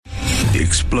The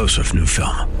explosive new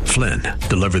film, Flynn,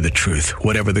 deliver the truth,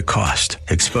 whatever the cost.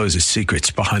 Exposes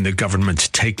secrets behind the government's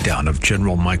takedown of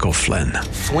General Michael Flynn.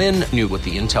 Flynn knew what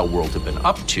the intel world had been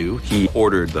up to. He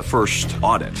ordered the first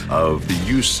audit of the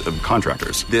use of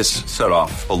contractors. This set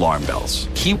off alarm bells.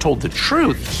 He told the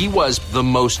truth. He was the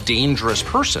most dangerous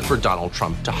person for Donald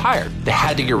Trump to hire. They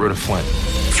had to get rid of Flynn.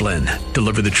 Flynn,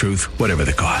 deliver the truth, whatever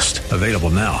the cost. Available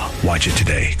now. Watch it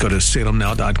today. Go to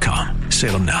salemnow.com.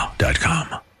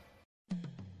 salemnow.com.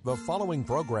 The following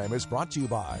program is brought to you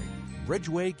by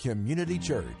Bridgeway Community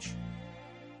Church.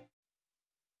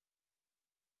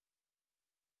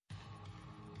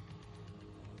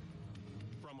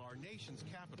 From our nation's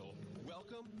capital,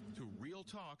 welcome to Real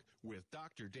Talk with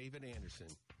Dr. David Anderson.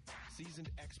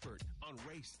 Seasoned expert on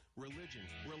race, religion,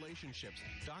 relationships,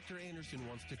 Dr. Anderson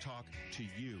wants to talk to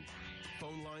you.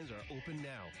 Phone lines are open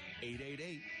now,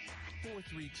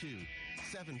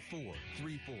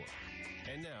 888-432-7434.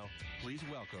 And now, please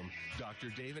welcome Dr.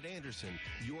 David Anderson,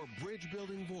 your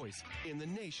bridge-building voice in the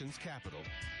nation's capital.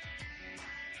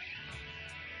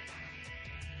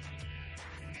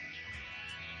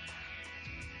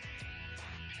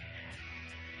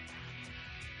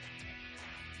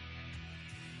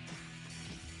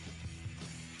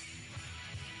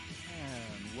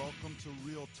 And welcome to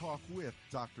Real Talk with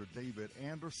Dr. David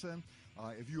Anderson.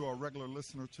 If you are a regular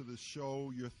listener to this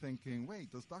show, you're thinking,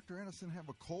 wait, does Dr. Anderson have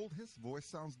a cold? His voice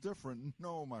sounds different.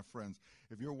 No, my friends.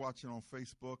 If you're watching on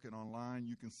Facebook and online,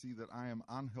 you can see that I am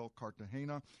Angel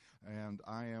Cartagena, and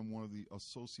I am one of the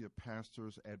associate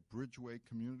pastors at Bridgeway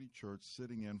Community Church,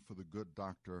 sitting in for the good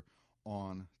doctor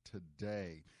on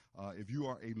today. If you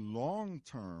are a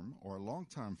long-term or a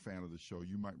long-time fan of the show,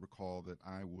 you might recall that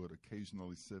I would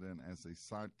occasionally sit in as a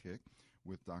sidekick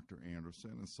with Dr.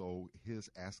 Anderson, and so his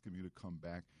asking me to come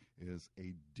back is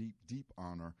a deep, deep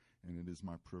honor, and it is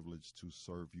my privilege to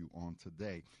serve you on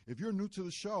today. If you're new to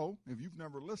the show, if you've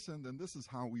never listened, then this is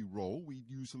how we roll. We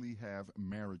usually have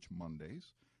Marriage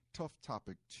Mondays, Tough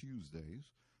Topic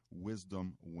Tuesdays,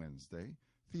 Wisdom Wednesday,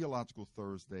 Theological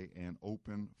Thursday, and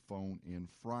Open Phone In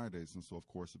Fridays. And so, of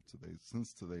course,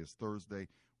 since today is Thursday,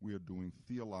 we are doing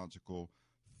Theological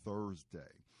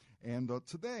Thursday. And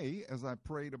today, as I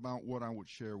prayed about what I would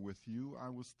share with you, I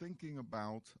was thinking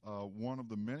about one of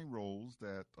the many roles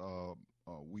that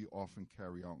we often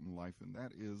carry out in life, and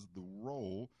that is the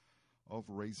role of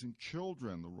raising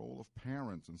children, the role of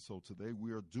parents. And so today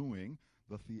we are doing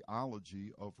the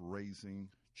theology of raising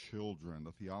children,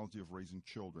 the theology of raising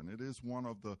children. It is one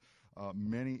of the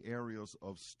many areas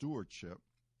of stewardship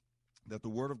that the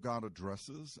Word of God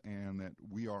addresses and that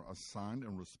we are assigned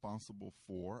and responsible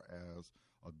for as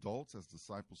adults, as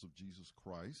disciples of Jesus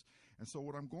Christ. And so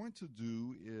what I'm going to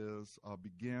do is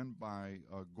begin by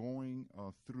going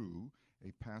through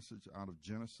a passage out of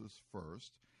Genesis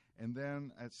first, and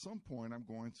then at some point I'm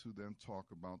going to then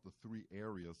talk about the three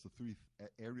areas of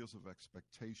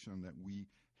expectation that we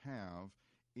have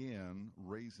in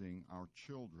raising our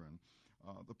children.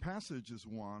 The passage is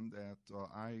one that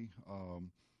I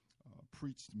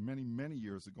preached many, many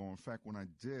years ago. In fact, when I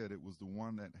did, it was the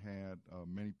one that had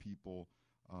many people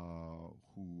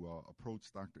who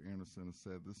approached Dr. Anderson and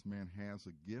said, this man has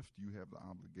a gift. You have the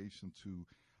obligation to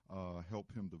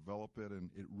help him develop it. And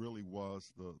it really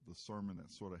was the sermon that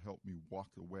sort of helped me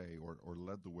walk away or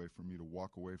led the way for me to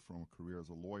walk away from a career as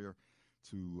a lawyer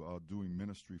to doing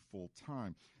ministry full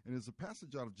time. And it's a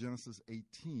passage out of Genesis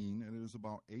 18, and it is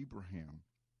about Abraham.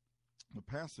 The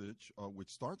passage, which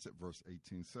starts at verse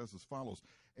 18, says as follows: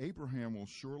 Abraham will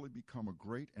surely become a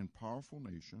great and powerful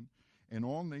nation, and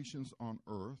all nations on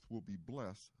earth will be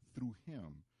blessed through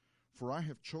him. For I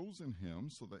have chosen him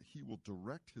so that he will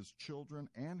direct his children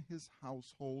and his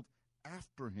household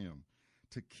after him,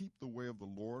 to keep the way of the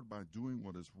Lord by doing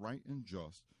what is right and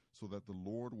just, so that the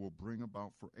Lord will bring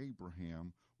about for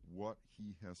Abraham what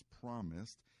he has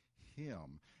promised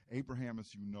him. Abraham,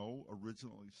 as you know,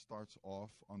 originally starts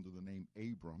off under the name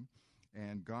Abram,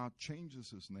 and God changes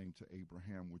his name to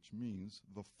Abraham, which means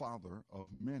the father of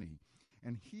many.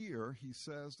 And here he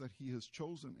says that he has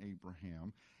chosen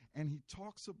Abraham, and he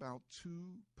talks about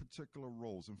two particular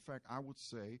roles. In fact, I would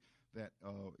say that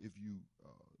if you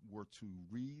were to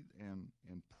read and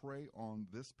pray on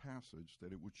this passage,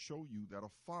 that it would show you that a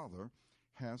father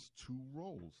has two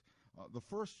roles. The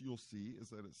first you'll see is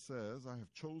that it says, I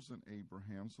have chosen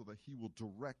Abraham so that he will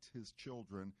direct his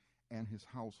children and his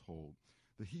household.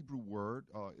 The Hebrew word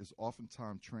is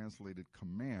oftentimes translated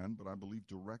command, but I believe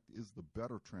direct is the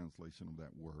better translation of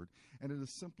that word. And it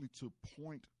is simply to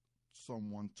point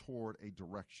someone toward a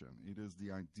direction. It is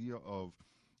the idea of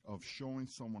showing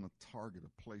someone a target, a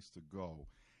place to go.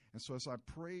 And so as I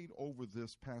prayed over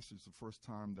this passage the first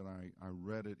time that I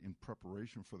read it in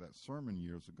preparation for that sermon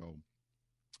years ago,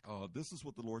 this is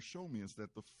what the Lord showed me, is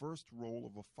that the first role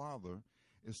of a father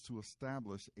is to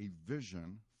establish a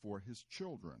vision for his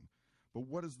children. But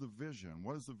what is the vision?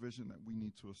 What is the vision that we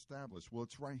need to establish? Well,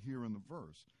 it's right here in the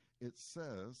verse. It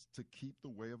says to keep the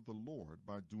way of the Lord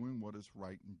by doing what is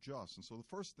right and just. And so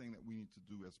the first thing that we need to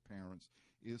do as parents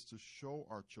is to show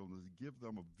our children, to give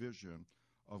them a vision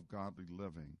of godly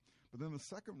living. But then the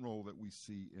second role that we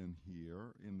see in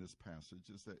here in this passage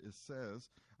is that it says,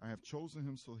 I have chosen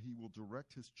him so he will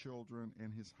direct his children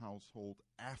and his household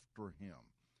after him.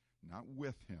 Not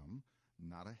with him,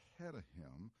 not ahead of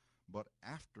him, but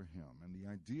after him. And the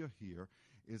idea here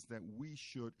is that we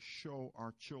should show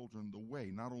our children the way,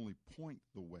 not only point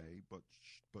the way, but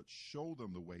show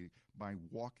them the way by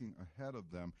walking ahead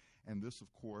of them. And this,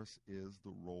 of course, is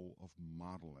the role of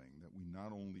modeling, that we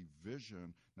not only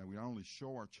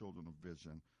show our children a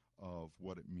vision of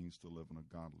what it means to live in a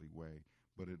godly way,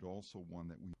 but it also one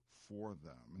that we for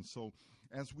them. And so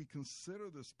as we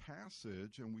consider this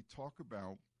passage and we talk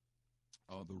about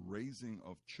the raising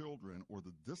of children or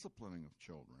the disciplining of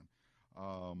children,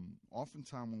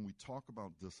 oftentimes when we talk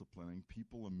about disciplining,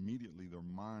 people immediately, their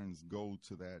minds go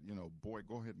to that, boy,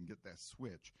 go ahead and get that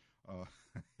switch.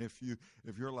 If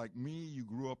you're like me, you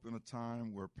grew up in a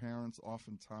time where parents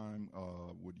oftentimes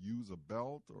would use a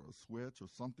belt or a switch or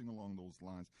something along those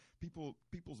lines.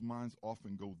 People's minds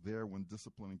often go there when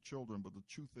disciplining children, but the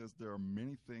truth is there are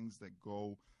many things that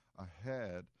go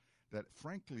ahead that,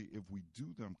 frankly, if we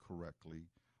do them correctly,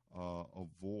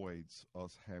 avoids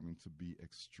us having to be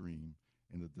extreme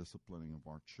in the disciplining of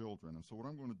our children. And so what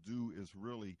I'm going to do is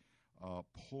really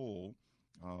pull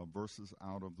verses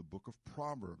out of the book of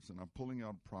Proverbs. And I'm pulling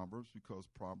out Proverbs because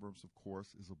Proverbs, of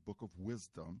course, is a book of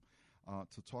wisdom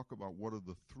to talk about what are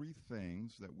the three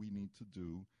things that we need to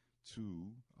do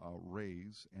to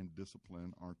raise and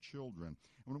discipline our children. And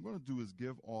what I'm going to do is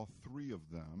give all three of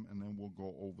them, and then we'll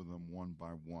go over them one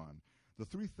by one. The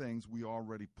three things we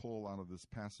already pull out of this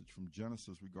passage from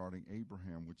Genesis regarding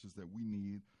Abraham, which is that we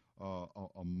need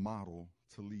a model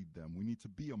to lead them. We need to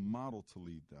be a model to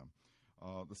lead them.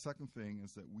 The second thing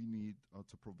is that we need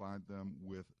to provide them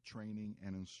with training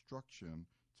and instruction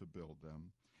to build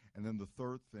them. And then the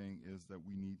third thing is that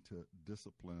we need to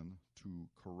discipline to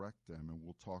correct them, and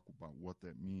we'll talk about what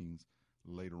that means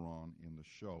later on in the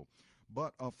show.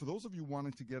 But for those of you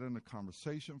wanting to get in the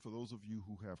conversation, for those of you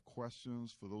who have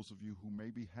questions, for those of you who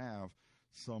maybe have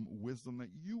some wisdom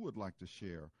that you would like to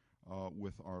share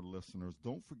with our listeners,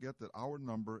 don't forget that our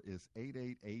number is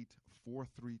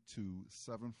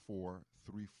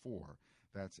 888-432-7434.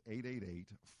 That's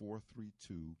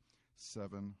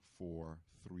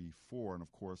 888-432-7434. And,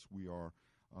 of course, we are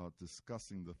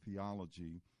discussing the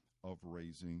theology of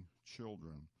raising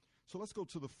children. So let's go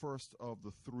to the first of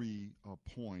the three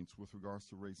points with regards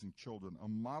to raising children, a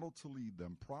model to lead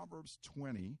them. Proverbs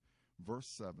 20, verse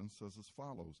 7 says as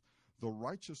follows, "The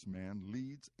righteous man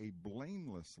leads a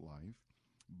blameless life.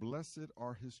 Blessed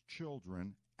are his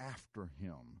children after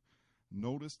him."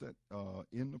 Notice that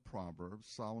in the Proverbs,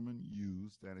 Solomon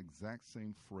used that exact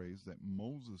same phrase that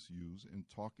Moses used in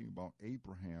talking about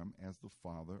Abraham as the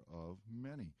father of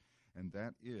many. And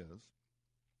that is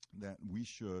that we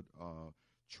should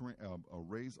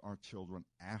raise our children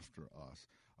after us.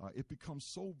 It becomes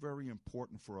so very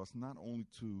important for us not only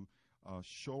to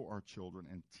show our children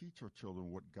and teach our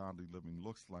children what godly living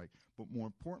looks like, but more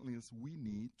importantly is we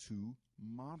need to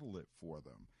model it for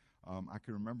them. I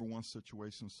can remember one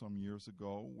situation some years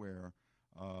ago where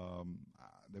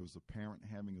there was a parent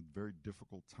having a very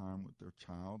difficult time with their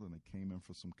child, and they came in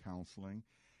for some counseling.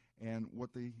 And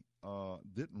what they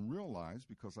didn't realize,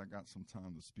 because I got some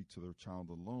time to speak to their child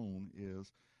alone,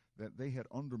 is that they had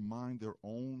undermined their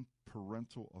own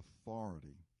parental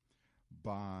authority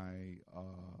by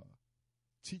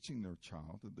teaching their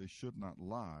child that they should not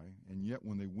lie. And yet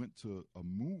when they went to a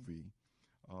movie,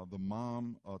 the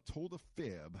mom told a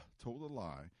fib, told a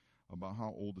lie about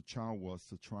how old the child was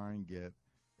to try and get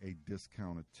a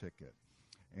discounted ticket.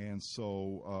 And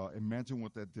so imagine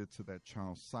what that did to that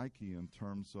child's psyche in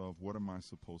terms of what am I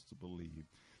supposed to believe.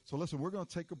 So listen, we're going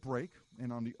to take a break,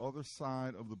 and on the other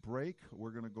side of the break,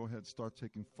 we're going to go ahead and start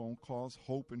taking phone calls.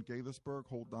 Hope in Gaithersburg,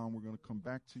 hold on, we're going to come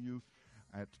back to you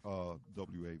at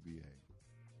WAVA.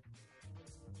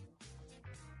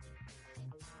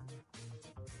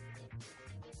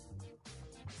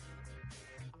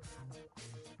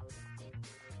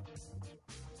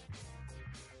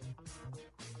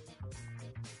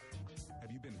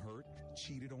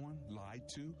 Cheated on, lied lied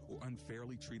to or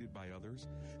unfairly treated by others?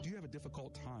 Do you have a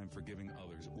difficult time forgiving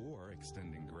others or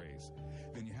extending grace?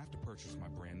 Then you have to purchase my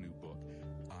brand new book,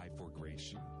 I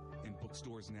Forgrace You. In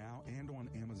bookstores now and on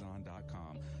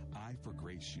Amazon.com, I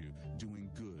Forgrace You, doing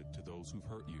good to those who've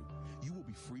hurt you. You will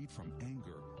be freed from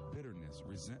anger, bitterness,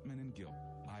 resentment, and guilt.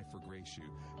 I Forgrace You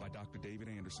by Dr. David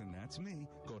Anderson. That's me.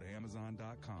 Go to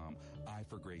Amazon.com. I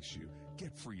Forgrace You.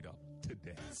 Get freed up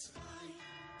today.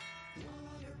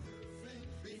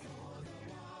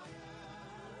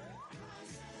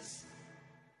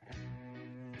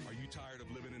 Are you tired of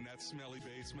living in that smelly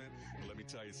basement? Well, let me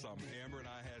tell you something. Amber and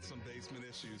I had some basement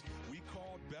issues. We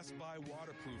called Best Buy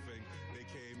Waterproofing. They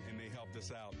came and they helped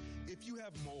us out. If you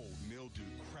have mold, mildew,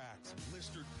 cracks,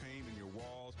 blistered paint in your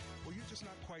walls, or you're just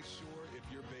not quite sure if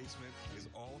your basement is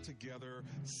altogether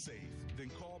safe,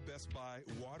 then call Best Buy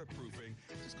Waterproofing.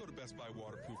 Just go to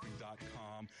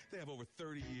bestbuywaterproofing.com. They have over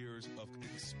 30 years of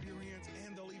experience,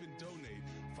 and they'll even donate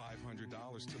 $500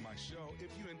 to my show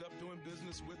if you end up doing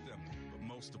business with them. But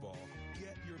most of all,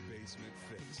 get your basement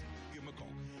fixed. Give them a call,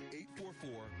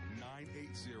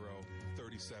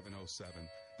 844-980-3707.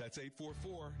 That's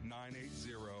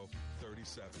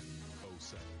 844-980-3707.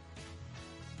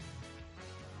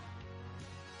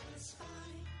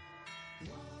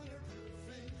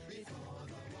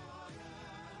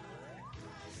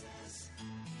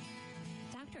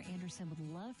 Dr. Anderson would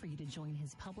love for you to join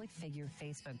his public figure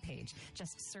Facebook page.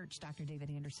 Just search Dr. David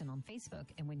Anderson on Facebook,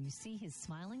 and when you see his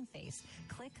smiling face,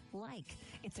 click like.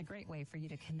 It's a great way for you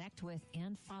to connect with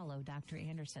and follow Dr.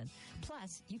 Anderson.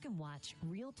 Plus, you can watch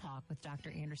Real Talk with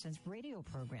Dr. Anderson's radio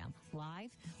program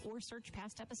live or search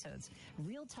past episodes.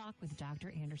 Real Talk with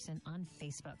Dr. Anderson on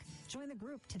Facebook. Join the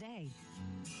group today.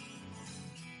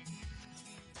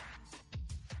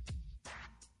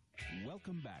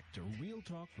 Welcome back to Real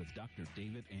Talk with Dr.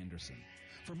 David Anderson.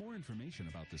 For more information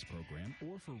about this program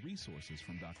or for resources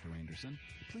from Dr. Anderson,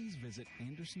 please visit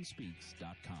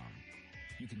AndersonSpeaks.com.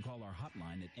 You can call our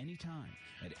hotline at any time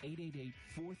at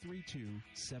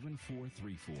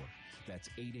 888-432-7434. That's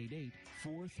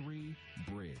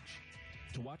 888-43-BRIDGE.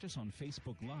 To watch us on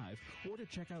Facebook Live or to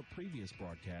check out previous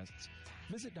broadcasts,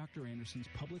 visit Dr. Anderson's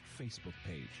public Facebook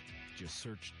page. Just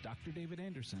search Dr. David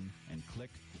Anderson and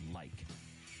click like.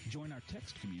 Join our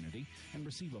text community and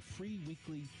receive a free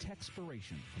weekly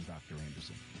Textpiration from Dr.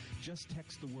 Anderson. Just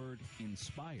text the word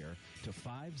INSPIRE to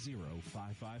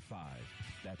 50555.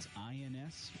 That's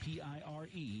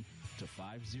INSPIRE to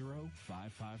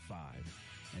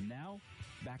 50555. And now,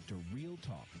 back to Real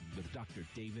Talk with Dr.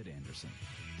 David Anderson.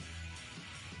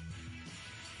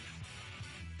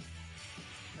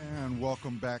 And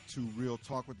welcome back to Real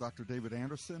Talk with Dr. David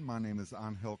Anderson. My name is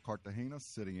Angel Cartagena,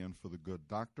 sitting in for the good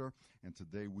doctor. And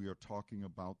today we are talking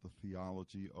about the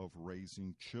theology of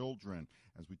raising children.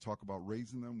 As we talk about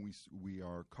raising them, we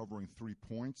are covering 3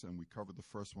 points, and we covered the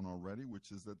first one already,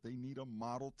 which is that they need a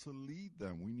model to lead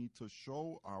them. We need to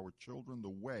show our children the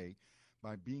way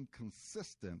by being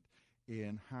consistent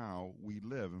in how we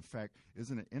live. In fact,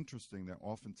 isn't it interesting that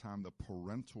oftentimes the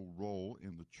parental role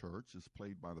in the church is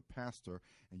played by the pastor?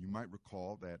 And you might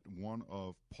recall that one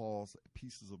of Paul's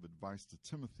pieces of advice to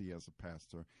Timothy as a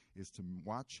pastor is to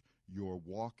watch your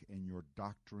walk and your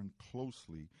doctrine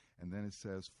closely. And then it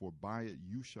says, for by it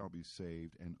you shall be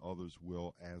saved, and others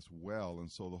will as well.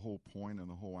 And so the whole point and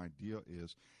the whole idea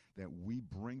is that we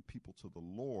bring people to the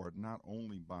Lord not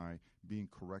only by being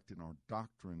correct in our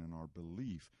doctrine and our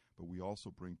belief, but we also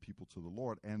bring people to the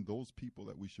Lord. And those people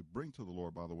that we should bring to the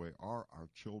Lord, by the way, are our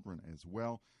children as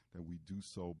well, that we do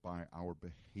so by our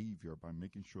behavior, by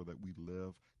making sure that we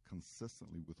live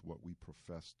consistently with what we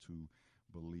profess to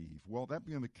believe. Well, that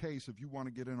being the case, if you want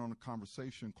to get in on the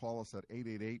conversation, call us at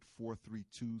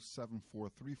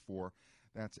 888-432-7434.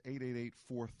 That's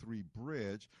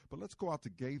 888-43-BRIDGE. But let's go out to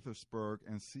Gaithersburg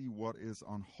and see what is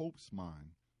on Hope's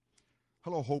mind.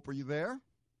 Hello, Hope. Are you there?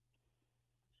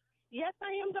 Yes,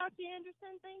 I am, Dr.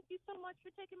 Anderson. Thank you so much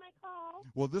for taking my call.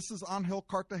 Well, this is Angel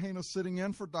Cartagena sitting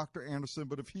in for Dr. Anderson,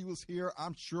 but if he was here,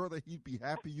 I'm sure that he'd be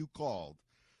happy you called.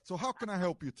 So how can I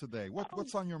help you today?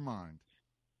 What's on your mind?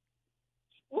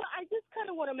 Well, I just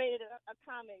kind of want to make a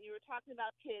comment. You were talking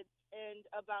about kids and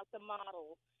about the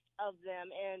model of them,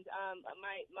 and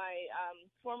my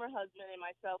former husband and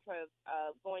myself are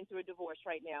going through a divorce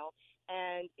right now,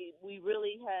 and we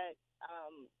really had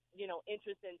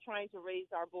interest in trying to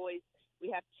raise our boys. We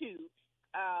have 2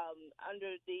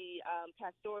 under the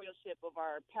pastoralship of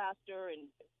our pastor, and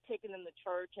taking them to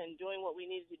church and doing what we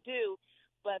needed to do.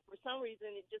 But for some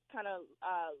reason, it just kind of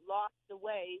lost the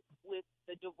way with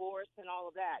the divorce and all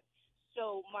of that.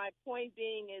 So my point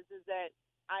being is that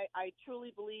I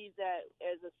truly believe that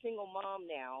as a single mom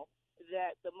now,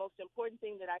 that the most important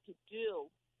thing that I could do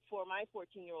for my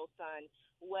 14-year-old son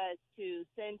was to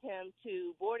send him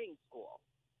to boarding school,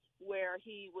 where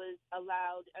he was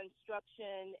allowed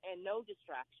instruction and no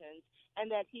distractions,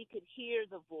 and that he could hear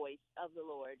the voice of the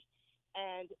Lord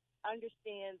and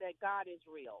understand that God is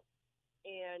real.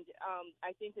 And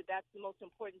I think that that's the most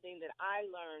important thing that I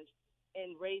learned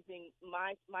in raising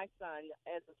my son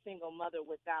as a single mother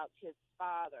without his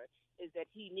father, is that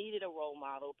he needed a role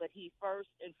model, but he first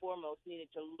and foremost needed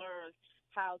to learn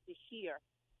how to hear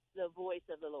the voice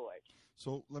of the Lord.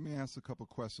 So let me ask a couple of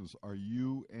questions. Are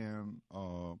you and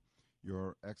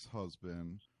your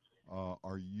ex-husband,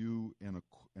 are you in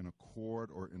accord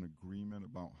or in agreement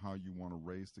about how you want to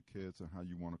raise the kids and how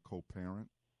you want to co-parent?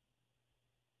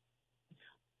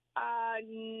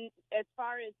 As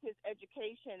far as his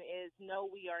education is, no,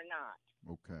 we are not.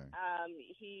 Okay.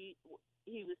 He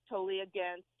was totally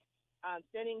against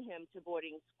sending him to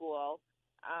boarding school,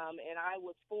 and I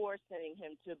was for sending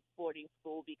him to boarding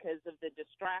school because of the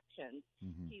distractions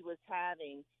he was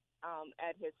having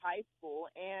at his high school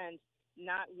and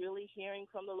not really hearing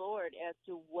from the Lord as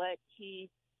to what he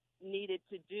needed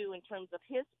to do in terms of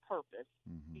his purpose,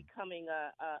 becoming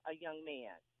a young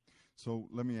man. So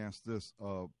let me ask this.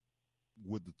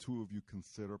 Would the two of you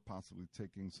consider possibly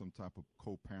taking some type of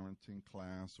co-parenting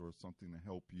class or something to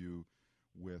help you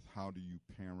with how do you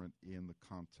parent in the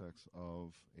context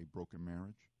of a broken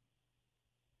marriage?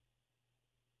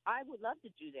 I would love to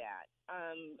do that.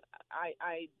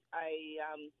 I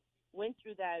went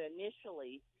through that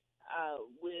initially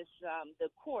with the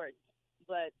courts,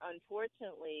 but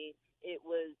unfortunately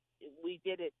we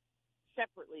did it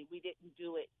separately. We didn't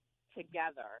do it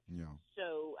together. Yeah.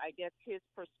 So I guess his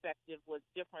perspective was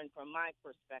different from my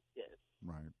perspective.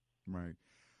 Right.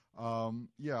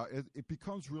 Yeah, it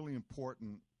becomes really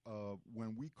important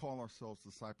when we call ourselves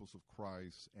disciples of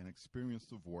Christ and experience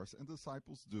divorce, and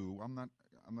disciples do. I'm not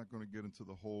going to get into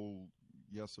the whole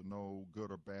yes or no,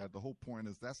 good or bad. The whole point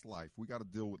is that's life. We got to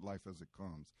deal with life as it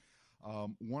comes.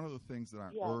 One of the things that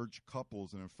I urge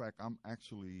couples, and in fact, I'm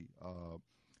actually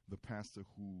the pastor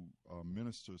who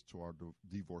ministers to our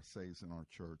divorcees in our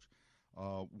church.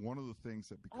 One of the things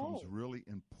that becomes really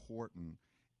important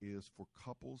is for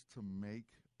couples to make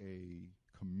a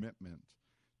commitment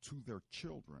to their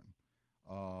children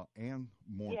and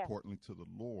more importantly to the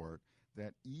Lord,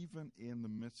 that even in the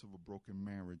midst of a broken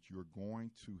marriage, you're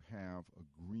going to have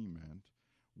agreement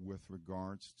with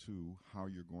regards to how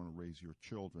you're going to raise your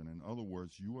children. In other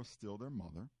words, you are still their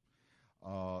mother.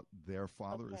 Their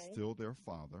father is still their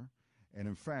father. And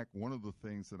in fact, one of the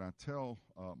things that I tell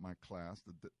my class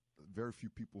that very few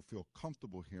people feel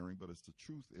comfortable hearing, but it's the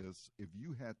truth, is if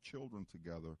you had children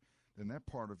together, then that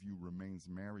part of you remains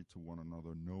married to one another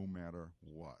no matter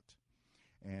what.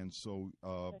 And so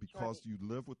because you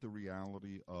live with the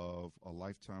reality of a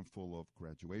lifetime full of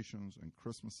graduations and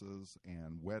Christmases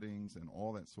and weddings and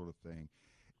all that sort of thing,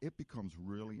 it becomes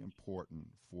really important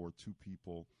for two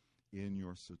people in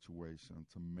your situation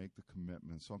to make the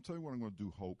commitment. So I'll tell you what I'm going to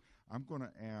do, Hope. I'm going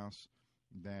to ask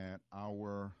that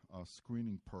our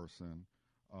screening person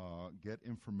get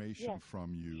information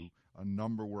from you, a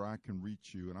number where I can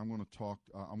reach you, and I'm going to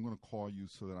I'm going to call you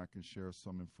so that I can share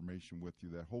some information with you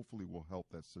that hopefully will help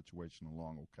that situation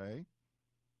along, okay?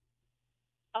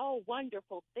 Oh,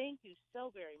 wonderful. Thank you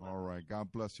so very much. All right.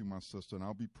 God bless you, my sister, and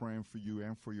I'll be praying for you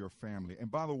and for your family. And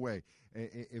by the way,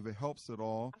 if it helps at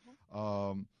all,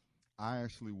 I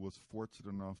actually was fortunate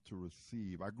enough to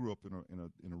receive. I grew up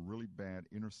in a really bad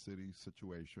inner city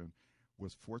situation.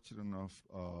 Was fortunate enough,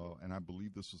 and I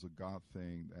believe this was a God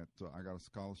thing, that I got a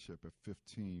scholarship at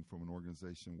 15 from an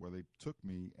organization where they took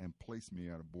me and placed me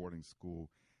at a boarding school,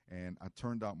 and I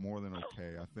turned out more than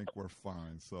okay. I think we're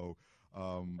fine. So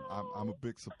I'm a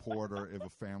big supporter if a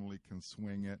family can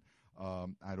swing it.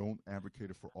 I don't advocate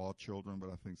it for all children,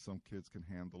 but I think some kids can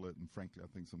handle it, and frankly, I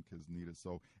think some kids need it.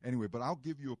 So anyway, but I'll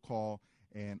give you a call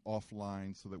and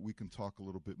offline so that we can talk a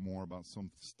little bit more about some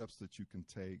steps that you can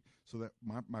take, so that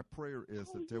my prayer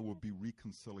is that there will be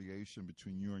reconciliation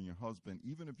between you and your husband,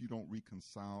 even if you don't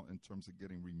reconcile in terms of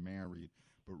getting remarried,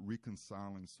 but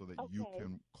reconciling so that you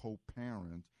can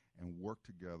co-parent and work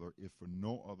together, if for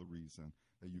no other reason,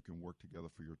 that you can work together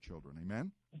for your children.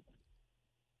 Amen?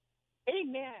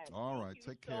 Amen. All right.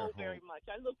 Take care, Hope. Very much.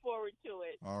 I look forward to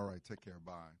it. All right. Take care.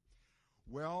 Bye.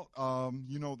 Well,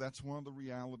 that's one of the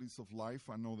realities of life.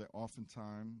 I know that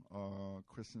oftentimes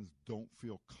Christians don't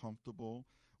feel comfortable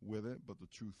with it, but the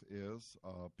truth is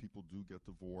people do get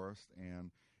divorced,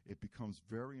 and it becomes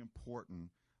very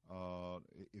important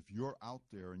if you're out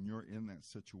there and you're in that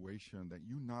situation that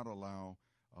you not allow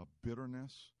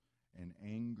bitterness and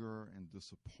anger and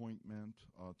disappointment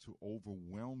to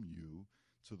overwhelm you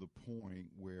to the point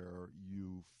where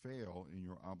you fail in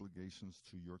your obligations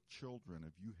to your children.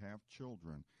 If you have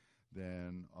children,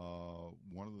 then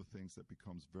one of the things that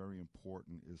becomes very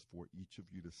important is for each of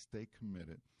you to stay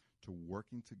committed to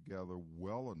working together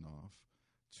well enough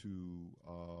to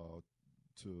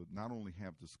not only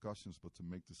have discussions but to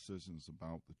make decisions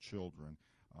about the children.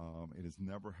 It is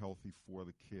never healthy for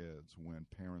the kids when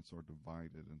parents are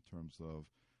divided in terms of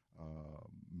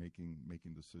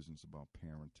making decisions about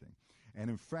parenting. And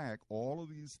in fact, all of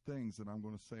these things that I'm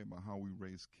going to say about how we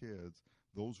raise kids,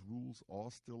 those rules all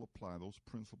still apply. Those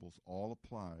principles all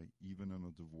apply even in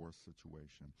a divorce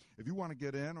situation. If you want to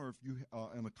get in, or if you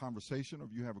in a conversation, or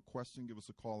if you have a question, give us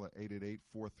a call at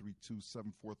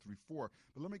 888-432-7434.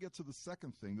 But let me get to the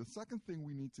second thing. The second thing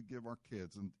we need to give our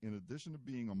kids, in addition to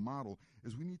being a model,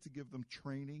 is we need to give them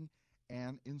training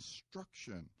and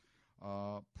instruction.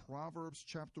 Proverbs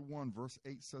chapter 1, verse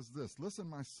 8 says this: "Listen,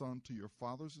 my son, to your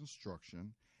father's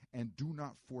instruction, and do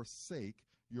not forsake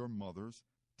your mother's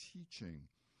teaching."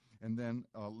 And then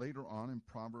later on in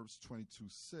Proverbs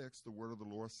 22:6, the word of the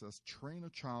Lord says, "Train a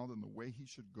child in the way he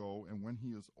should go, and when he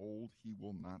is old, he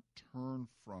will not turn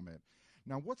from it."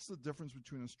 Now, what's the difference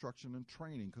between instruction and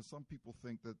training? Because some people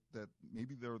think that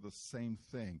maybe they're the same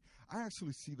thing. I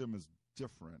actually see them as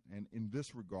different, and in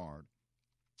this regard,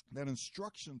 that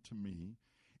instruction to me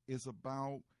is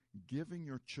about giving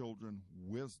your children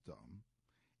wisdom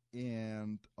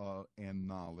and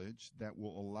knowledge that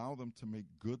will allow them to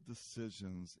make good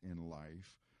decisions in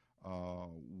life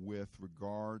with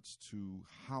regards to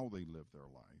how they live their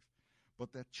life.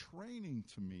 But that training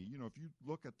to me, if you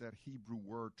look at that Hebrew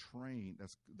word train,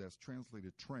 that's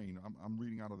translated train, I'm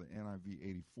reading out of the NIV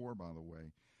 84, by the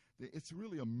way, it's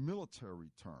really a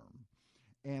military term.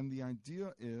 And the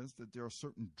idea is that there are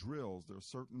certain drills, there are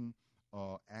certain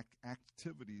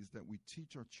activities that we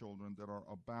teach our children that are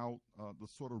about the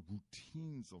sort of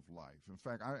routines of life. In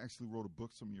fact, I actually wrote a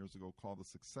book some years ago called The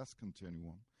Success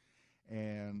Continuum,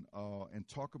 and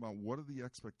talk about what are the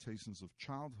expectations of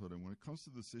childhood. And when it comes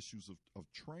to this issues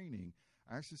of training,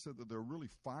 I actually said that there are really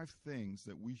 5 things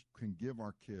that we can give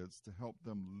our kids to help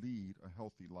them lead a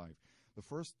healthy life. The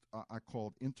first I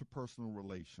called interpersonal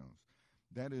relations.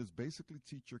 That is, basically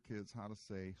teach your kids how to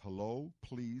say hello,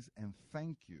 please, and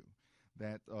thank you.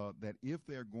 That if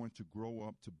they're going to grow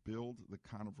up to build the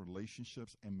kind of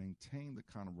relationships and maintain the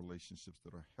kind of relationships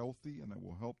that are healthy and that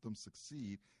will help them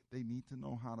succeed, they need to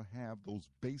know how to have those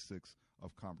basics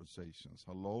of conversations.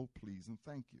 Hello, please, and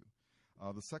thank you.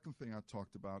 The second thing I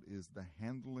talked about is the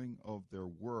handling of their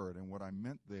word. And what I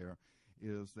meant there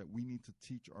is that we need to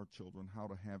teach our children how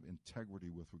to have integrity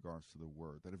with regards to the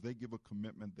word, that if they give a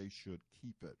commitment, they should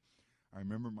keep it. I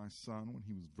remember my son, when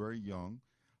he was very young,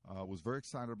 was very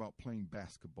excited about playing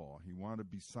basketball. He wanted to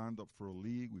be signed up for a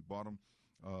league. We bought him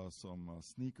some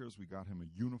sneakers. We got him a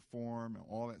uniform and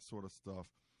all that sort of stuff.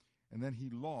 And then he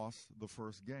lost the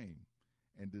first game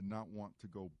and did not want to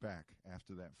go back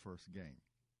after that first game.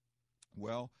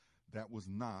 Well, that was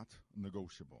not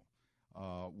negotiable.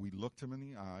 We looked him in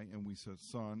the eye and we said,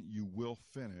 "Son, you will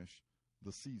finish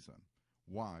the season."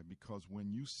 Why? Because when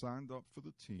you signed up for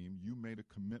the team, you made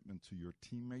a commitment to your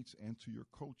teammates and to your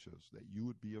coaches that you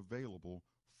would be available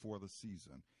for the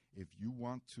season. If you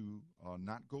want to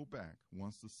not go back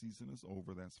once the season is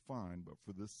over, that's fine, but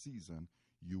for this season,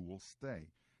 you will stay.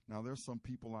 Now, there's some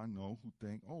people I know who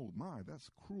think, "Oh, my, that's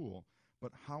cruel."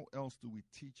 But how else do we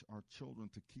teach our children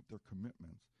to keep their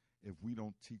commitments if we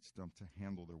don't teach them to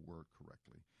handle their word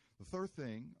correctly? The third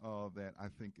thing that I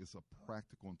think is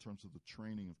practical in terms of the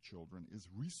training of children is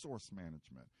resource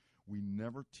management. We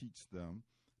never teach them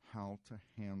how to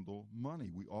handle money.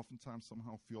 We oftentimes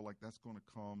somehow feel like that's going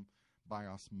to come by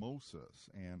osmosis.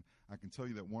 And I can tell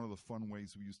you that one of the fun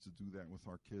ways we used to do that with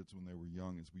our kids when they were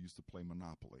young is we used to play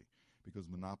Monopoly, because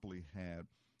Monopoly had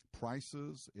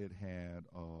prices. It had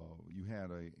you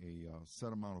had a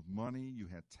set amount of money. You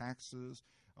had taxes.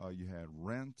 You had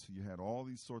rent. You had all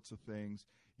these sorts of things.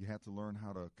 You had to learn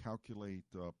how to calculate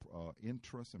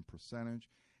interest and percentage.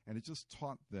 And it just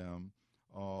taught them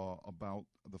about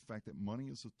the fact that money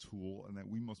is a tool and that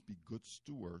we must be good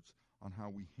stewards on how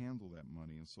we handle that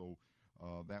money. And so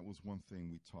that was one thing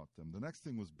we taught them. The next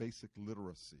thing was basic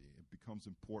literacy. It becomes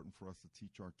important for us to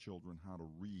teach our children how to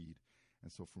read.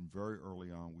 And so from very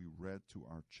early on, we read to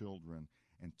our children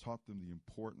and taught them the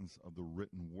importance of the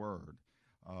written word.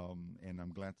 And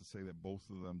I'm glad to say that both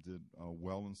of them did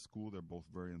well in school. They're both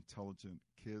very intelligent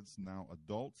kids, now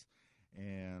adults.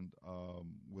 And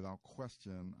without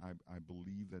question, I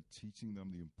believe that teaching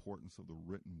them the importance of the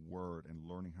written word and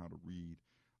learning how to read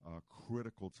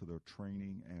critical to their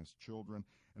training as children.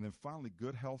 And then finally,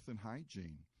 good health and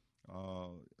hygiene.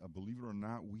 Believe it or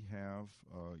not, we have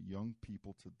young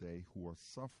people today who are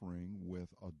suffering with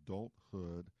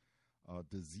adulthood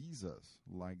diseases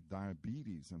like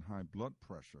diabetes and high blood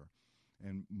pressure.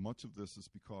 And much of this is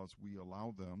because we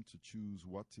allow them to choose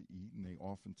what to eat, and they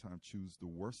oftentimes choose the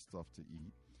worst stuff to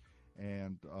eat.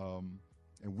 And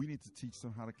we need to teach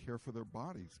them how to care for their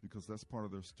bodies, because that's part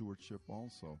of their stewardship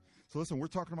also. So listen, we're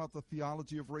talking about the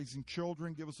theology of raising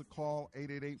children. Give us a call,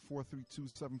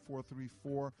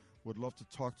 888-432-7434. Would love to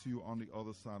talk to you on the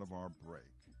other side of our break.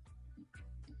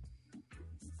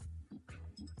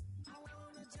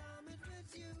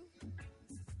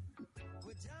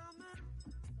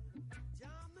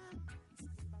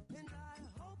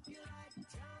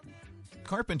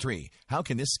 Carpentry. How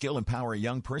can this skill empower a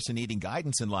young person needing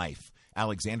guidance in life?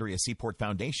 Alexandria Seaport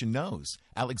Foundation knows.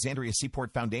 Alexandria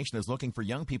Seaport Foundation is looking for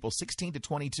young people 16 to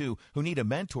 22 who need a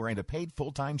mentor and a paid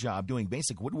full-time job doing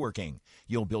basic woodworking.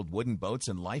 You'll build wooden boats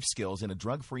and life skills in a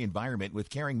drug-free environment with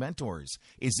caring mentors.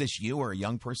 Is this you or a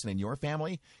young person in your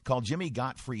family? Call Jimmy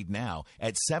Gottfried now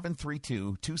at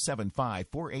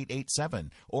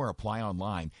 732-275-4887 or apply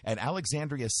online at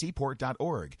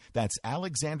alexandriaseaport.org. That's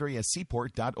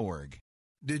alexandriaseaport.org.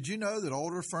 Did you know that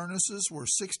older furnaces were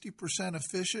 60%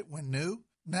 efficient when new?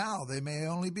 Now they may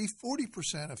only be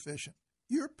 40% efficient.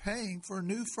 You're paying for a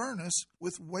new furnace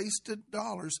with wasted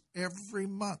dollars every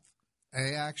month.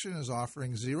 A-Action is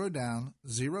offering 0 down,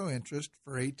 0 interest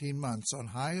for 18 months on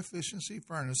high-efficiency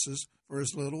furnaces for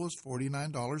as little as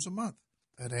 $49 a month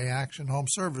at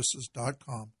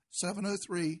AActionHomeservices.com.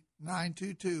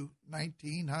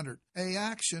 703-922-1900.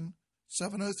 A-Action,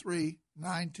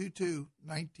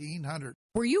 703-922-1900.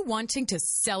 Were you wanting to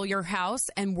sell your house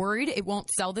and worried it won't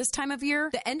sell this time of year?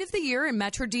 The end of the year in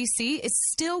Metro DC is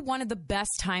still one of the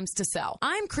best times to sell.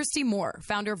 I'm Christy Moore,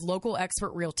 founder of Local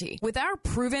Expert Realty. With our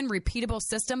proven, repeatable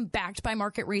system backed by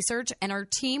market research and our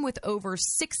team with over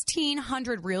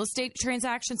 1,600 real estate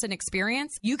transactions and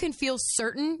experience, you can feel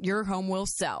certain your home will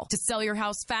sell. To sell your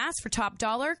house fast for top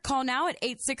dollar, call now at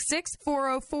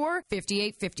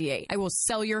 866-404-5858. I will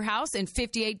sell your house in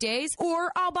 58 days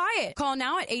or I'll buy it. Call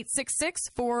now at 866-404-5858.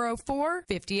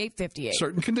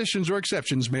 Certain conditions or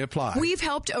exceptions may apply. We've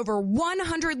helped over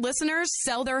 100 listeners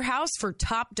sell their house for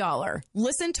top dollar.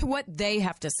 Listen to what they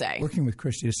have to say. Working with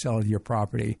Christy to sell your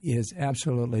property is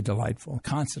absolutely delightful.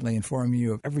 Constantly informing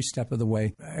you of every step of the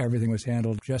way. Everything was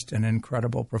handled just in an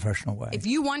incredible professional way. If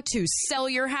you want to sell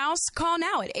your house, call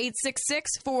now at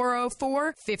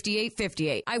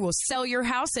 866-404-5858. I will sell your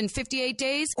house in 58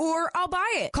 days or I'll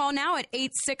buy it. Call now at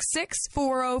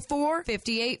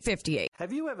 866-404-5858.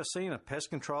 Have you ever seen a pest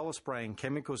controller spraying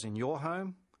chemicals in your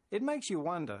home? It makes you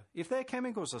wonder, if their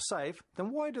chemicals are safe,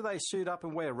 then why do they suit up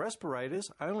and wear respirators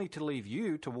only to leave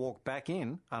you to walk back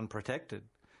in unprotected?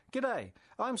 G'day,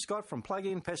 I'm Scott from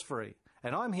Plug-in Pest Free,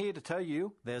 and I'm here to tell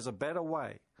you there's a better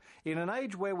way. In an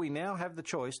age where we now have the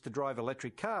choice to drive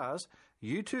electric cars,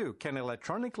 you too can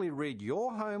electronically rid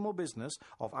your home or business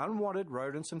of unwanted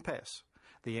rodents and pests.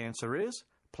 The answer is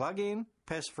Plug-in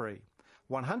Pest Free.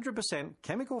 100%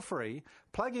 chemical-free,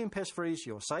 Plug-in Pest Free is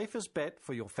your safest bet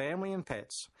for your family and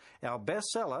pets. Our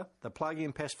bestseller, the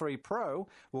Plug-in Pest Free Pro,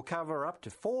 will cover up to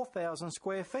 4,000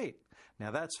 square feet.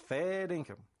 Now that's fair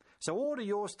income. So order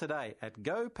yours today at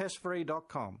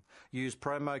gopestfree.com. Use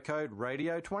promo code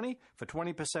RADIO20 for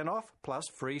 20% off plus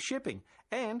free shipping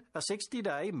and a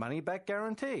 60-day money-back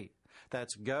guarantee.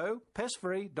 That's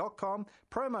gopestfree.com,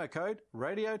 promo code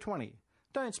RADIO20.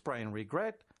 Don't spray and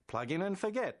regret, plug in and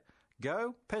forget.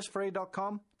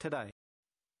 GoPestFree.com today.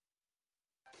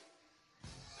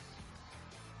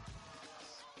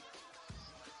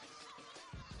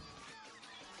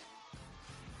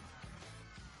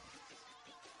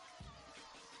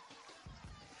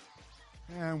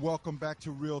 And welcome back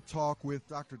to Real Talk with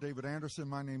Dr. David Anderson.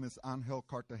 My name is Angel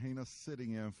Cartagena,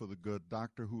 sitting in for the good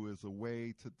doctor who is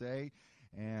away today.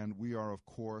 And we are, of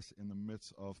course, in the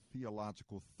midst of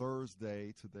Theological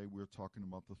Thursday. Today we're talking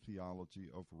about the theology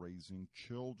of raising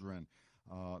children.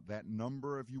 That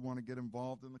number, if you want to get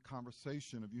involved in the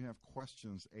conversation, if you have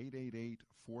questions,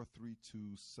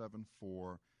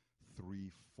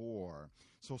 888-432-7434.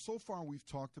 So far we've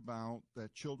talked about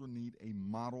that children need a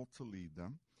model to lead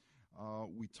them.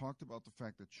 We talked about the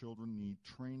fact that children need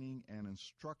training and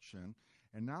instruction.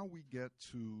 And now we get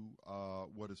to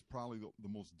what is probably the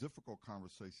most difficult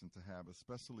conversation to have,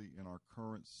 especially in our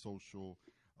current social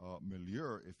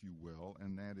milieu, if you will,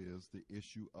 and that is the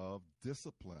issue of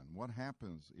discipline. What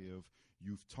happens if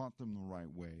you've taught them the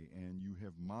right way and you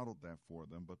have modeled that for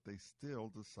them, but they still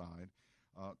decide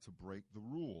to break the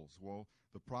rules? Well,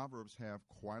 the Proverbs have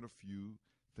quite a few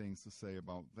things to say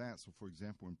about that. So, for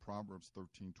example, in Proverbs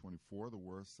 13:24, the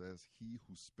word says, "He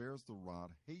who spares the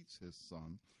rod hates his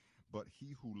son, but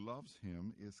he who loves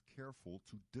him is careful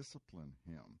to discipline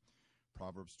him."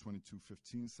 Proverbs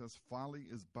 22:15 says, "Folly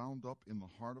is bound up in the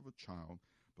heart of a child,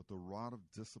 but the rod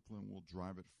of discipline will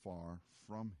drive it far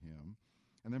from him."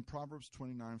 And then Proverbs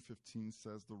 29:15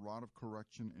 says, "The rod of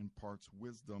correction imparts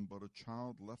wisdom, but a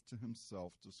child left to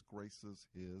himself disgraces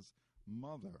his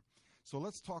mother." So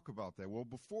let's talk about that. Well,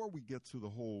 before we get to the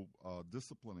whole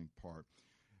disciplining part,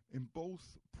 in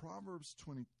both Proverbs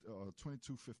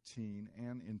 22:15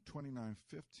 and in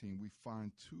 29:15, we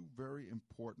find two very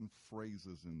important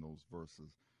phrases in those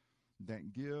verses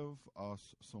that give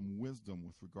us some wisdom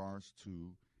with regards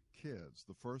to kids.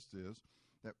 The first is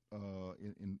that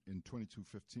in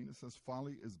 22:15, it says,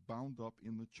 "Folly is bound up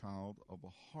in the child of a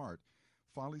heart."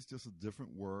 Folly is just a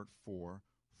different word for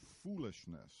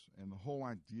foolishness. And the whole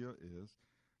idea is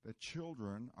that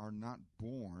children are not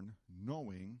born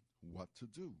knowing what to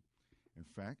do. In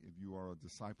fact, if you are a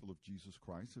disciple of Jesus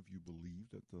Christ, if you believe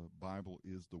that the Bible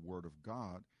is the Word of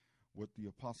God, what the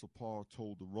Apostle Paul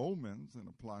told the Romans and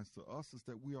applies to us is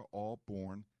that we are all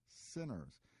born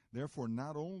sinners. Therefore,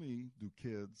 not only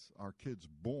are kids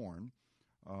born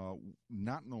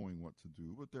not knowing what to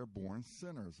do, but they're born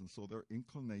sinners. And so their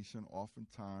inclination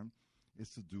oftentimes is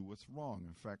to do what's wrong.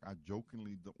 In fact, I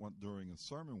jokingly during a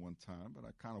sermon one time, but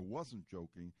I kind of wasn't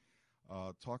joking,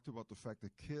 talked about the fact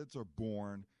that kids are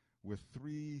born with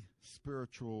 3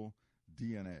 spiritual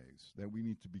DNAs that we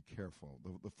need to be careful.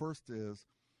 The first DNA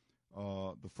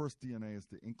is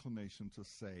the inclination to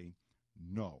say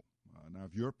no. Now,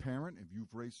 if you're a parent, if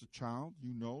you've raised a child,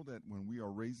 you know that when we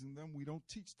are raising them, we don't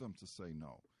teach them to say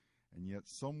no. And yet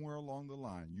somewhere along the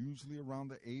line, usually around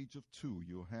the age of 2,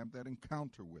 you'll have that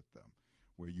encounter with them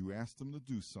where you ask them to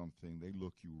do something, they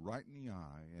look you right in the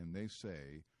eye, and they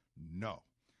say no.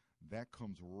 That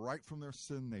comes right from their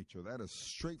sin nature. That is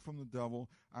straight from the devil.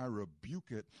 I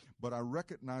rebuke it, but I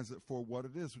recognize it for what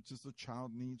it is, which is the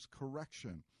child needs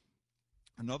correction.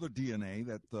 Another DNA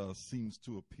that seems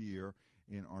to appear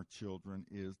in our children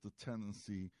is the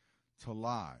tendency to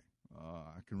lie.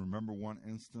 I can remember one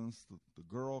instance. The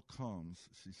girl comes.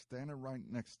 She's standing right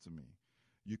next to me.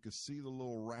 You could see the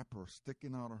little wrapper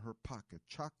sticking out of her pocket,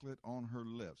 chocolate on her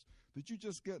lips. "Did you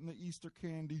just get in the Easter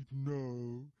candy?"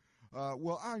 "No."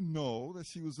 Well, I know that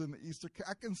she was in the Easter candy.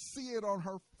 I can see it on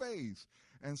her face.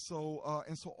 And so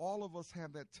all of us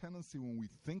have that tendency when we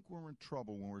think we're in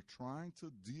trouble, when we're trying to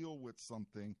deal with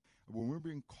something, when we're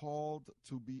being called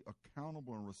to be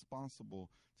accountable and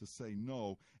responsible, to say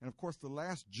no. And, of course, the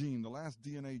last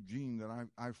DNA gene that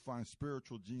I find,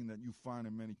 spiritual gene that you find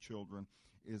in many children,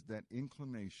 is that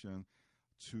inclination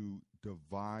to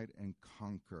divide and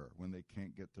conquer when they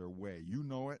can't get their way. You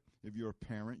know it. If you're a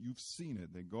parent, you've seen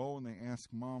it. They go and they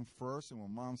ask mom first, and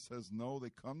when mom says no, they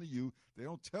come to you. They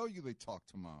don't tell you they talked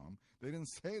to mom. They didn't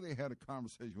say they had a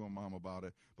conversation with mom about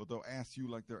it, but they'll ask you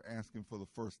like they're asking for the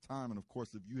first time. And, of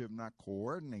course, if you have not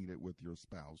coordinated with your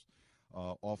spouse,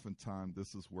 oftentimes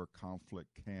this is where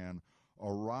conflict can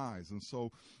arise. And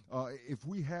so if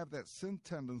we have that sin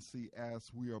tendency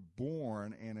as we are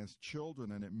born and as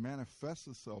children, and it manifests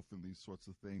itself in these sorts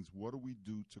of things, what do we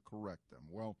do to correct them?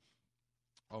 Well,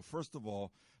 first of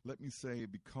all, let me say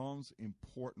it becomes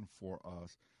important for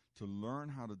us to learn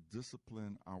how to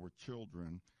discipline our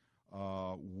children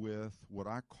with what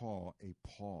I call a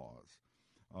pause.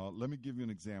 Let me give you an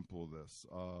example of this.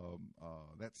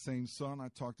 That same son I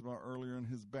talked about earlier in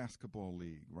his basketball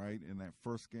league, right? In that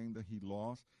first game that he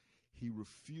lost, he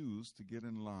refused to get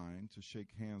in line to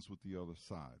shake hands with the other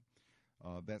side.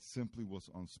 That simply was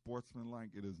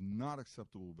unsportsmanlike. It is not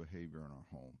acceptable behavior in our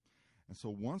home. And so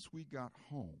once we got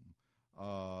home,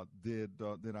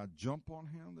 did I jump on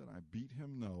him? Did I beat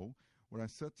him? No. What I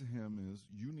said to him is,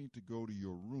 you need to go to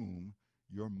your room.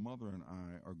 Your mother and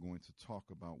I are going to talk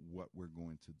about what we're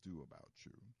going to do about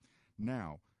you.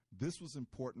 Now, this was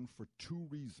important for 2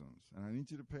 reasons, and I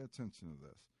need you to pay attention to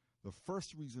this. The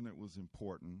first reason it was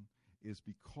important is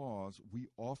because we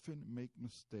often make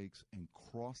mistakes and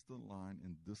cross the line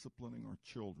in disciplining our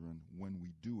children when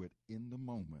we do it in the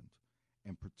moment,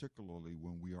 and particularly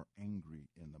when we are angry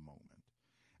in the moment.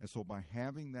 And so by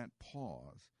having that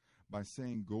pause, by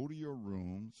saying go to your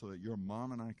room so that your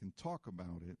mom and I can talk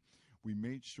about it, we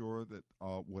made sure that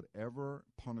whatever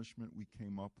punishment we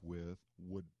came up with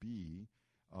would be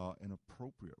an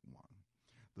appropriate one.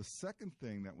 The second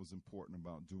thing that was important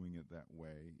about doing it that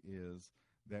way is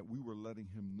that we were letting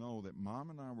him know that mom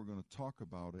and I were going to talk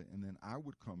about it, and then I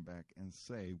would come back and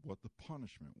say what the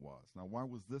punishment was. Now, why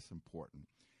was this important?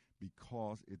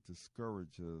 Because it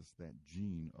discourages that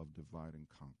gene of divide and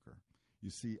conquer. You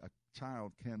see, a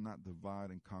child cannot divide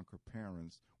and conquer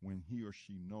parents when he or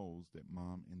she knows that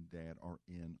mom and dad are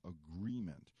in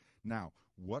agreement. Now,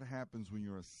 what happens when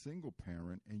you're a single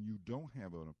parent and you don't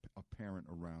have a parent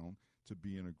around to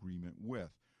be in agreement with?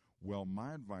 Well,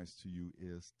 my advice to you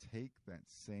is take that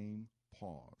same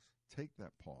pause. Take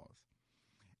that pause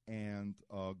and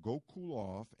go cool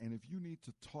off. And if you need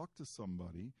to talk to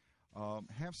somebody,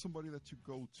 have somebody that you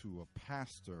go to, a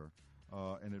pastor,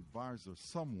 an advisor,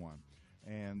 someone.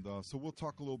 And so we'll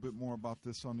talk a little bit more about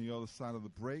this on the other side of the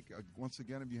break. Once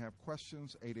again, if you have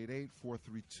questions,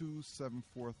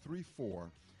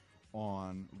 888-432-7434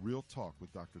 on Real Talk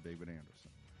with Dr. David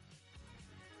Anderson.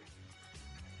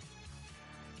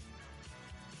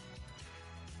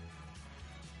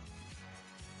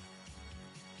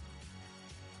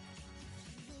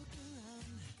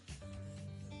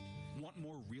 Want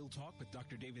more Real Talk with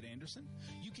Dr. David Anderson?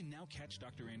 You can now catch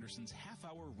Dr. Anderson's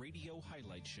half-hour radio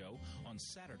highlight show on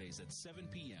Saturdays at 7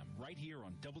 p.m. right here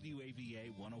on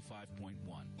WAVA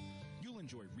 105.1. You'll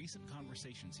enjoy recent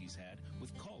conversations he's had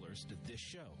with callers to this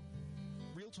show.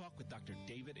 Real Talk with Dr.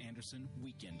 David Anderson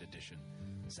Weekend Edition,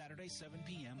 Saturday 7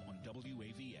 p.m. on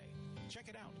WAVA. Check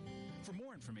it out. For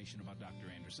more information about Dr.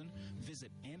 Anderson,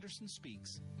 visit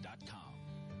andersonspeaks.com.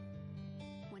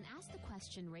 When asked the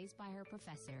question raised by her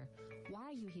professor, "Why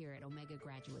are you here at Omega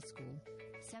Graduate School?"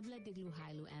 Sebla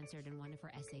Digluhailu answered in one of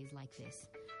her essays like this: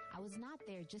 "I was not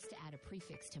there just to add a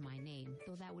prefix to my name,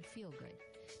 though that would feel good.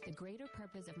 The greater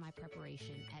purpose of my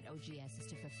preparation at OGS is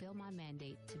to fulfill my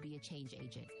mandate to be a change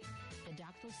agent. The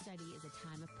doctoral study is a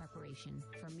time of preparation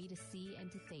for me to see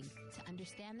and to think, to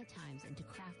understand the times, and to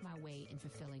craft my way in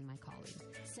fulfilling my calling."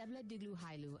 Sebla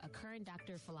Digluhailu, a current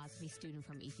Doctor of Philosophy student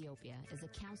from Ethiopia, is a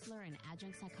counselor and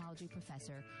adjunct psychology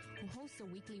professor who hosts a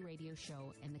weekly radio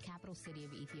show in the capital city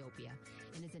of Ethiopia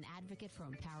and is an advocate for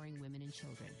empowering women and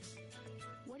children.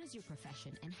 What is your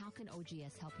profession, and how can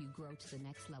OGS help you grow to the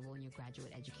next level in your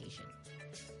graduate education?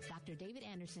 Dr. David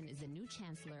Anderson is the new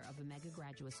chancellor of Omega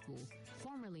Graduate School,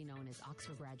 formerly known as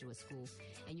Oxford Graduate School,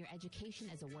 and your education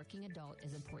as a working adult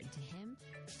is important to him,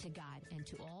 to God, and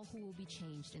to all who will be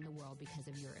changed in the world because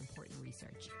of your important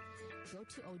research. Go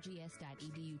to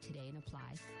ogs.edu today and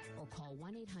apply, or call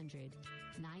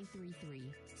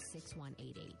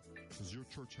 1-800-933-6188. Does your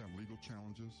church have legal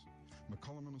challenges?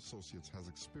 McCullum & Associates has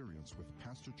experience with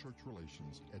pastor-church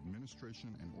relations,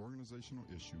 administration and organizational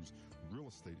issues, real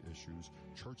estate issues,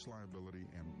 church liability,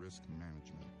 and risk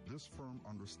management. This firm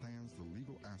understands the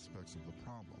legal aspects of the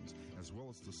problems as well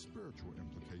as the spiritual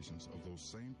implications of those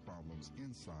same problems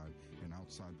inside and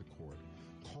outside the court.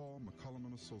 Call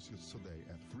McCullum & Associates today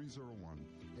at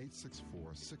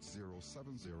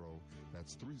 301-864-6070.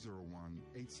 That's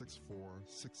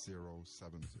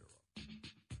 301-864-6070.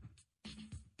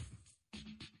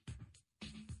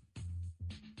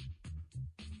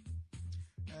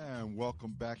 And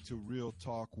welcome back to Real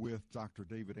Talk with Dr.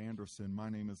 David Anderson. My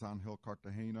name is Angel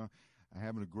Cartagena. I'm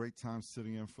having a great time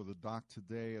sitting in for the doc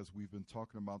today as we've been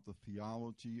talking about the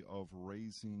theology of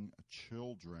raising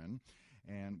children.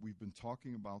 And we've been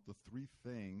talking about the three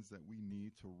things that we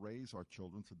need to raise our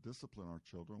children, to discipline our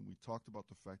children. We talked about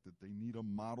the fact that they need a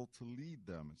model to lead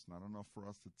them. It's not enough for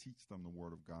us to teach them the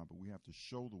Word of God, but we have to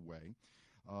show the way.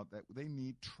 That they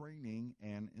need training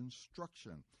and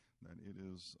instruction. That it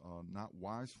is not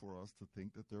wise for us to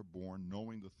think that they're born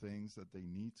knowing the things that they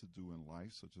need to do in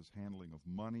life, such as handling of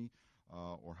money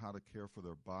or how to care for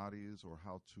their bodies or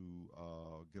how to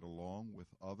get along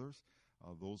with others.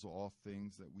 Those are all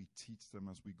things that we teach them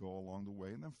as we go along the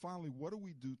way. And then finally, what do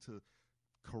we do to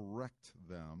correct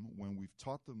them when we've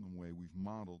taught them the way, we've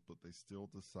modeled, but they still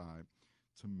decide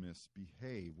to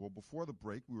misbehave? Well, before the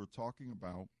break, we were talking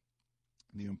about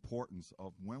the importance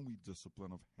of, when we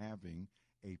discipline, of having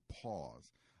a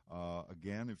pause.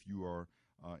 Again, if you are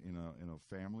in a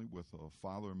family with a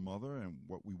father and mother, and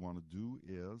what we want to do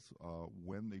is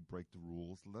when they break the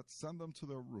rules, let's send them to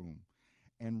their room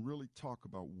and really talk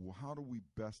about how do we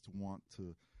best want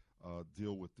to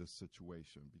deal with this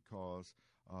situation, because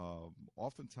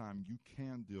oftentimes you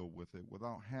can deal with it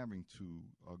without having to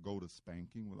go to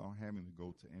spanking, without having to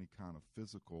go to any kind of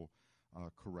physical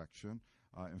correction.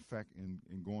 In fact, in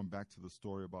going back to the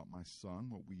story about my son,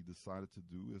 what we decided to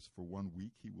do is for 1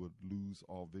 week he would lose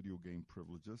all video game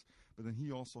privileges, but then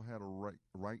he also had to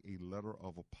write a letter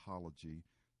of apology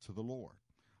to the Lord.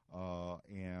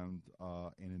 And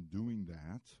in doing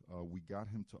that, we got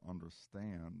him to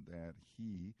understand that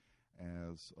he,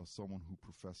 as someone who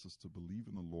professes to believe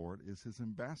in the Lord, is his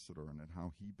ambassador, and that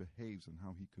how he behaves and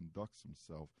how he conducts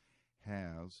himself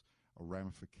has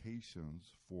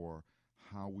ramifications for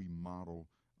how we model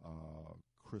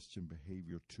Christian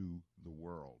behavior to the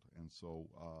world. And so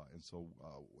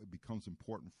it becomes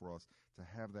important for us to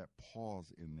have that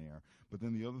pause in there. But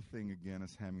then the other thing, again,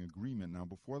 is having agreement. Now,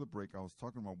 before the break, I was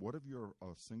talking about what if you're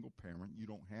a single parent, you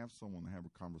don't have someone to have a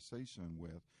conversation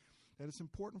with, that it's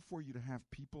important for you to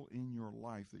have people in your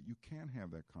life that you can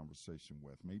have that conversation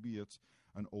with. Maybe it's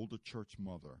an older church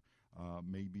mother.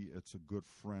 Maybe it's a good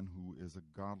friend who is a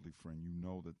godly friend. You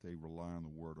know that they rely on the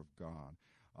Word of God.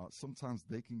 Sometimes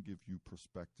they can give you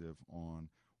perspective on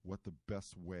what the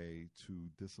best way to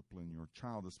discipline your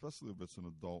child, especially if it's an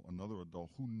adult, another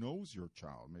adult who knows your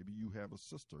child. Maybe you have a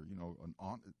sister, an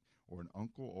aunt or an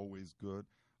uncle, always good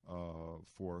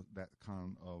for that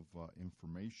kind of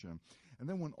information. And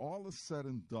then when all is said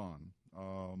and done,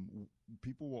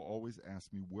 people will always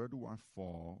ask me, where do I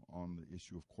fall on the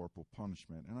issue of corporal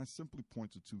punishment? And I simply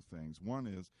point to two things. One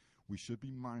is we should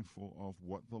be mindful of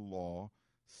what the law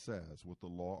says, what the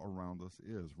law around us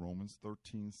is. Romans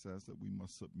 13 says that we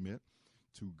must submit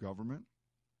to government,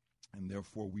 and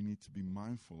therefore we need to be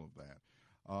mindful of that.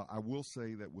 I will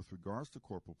say that with regards to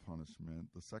corporal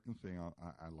punishment, the second thing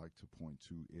I like to point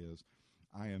to is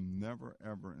I am never,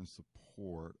 ever in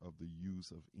support of the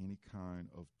use of any kind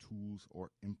of tools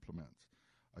or implements.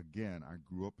 Again, I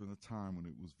grew up in a time when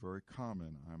it was very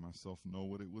common. I myself know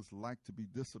what it was like to be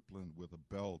disciplined with a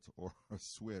belt or a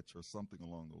switch or something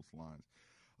along those lines.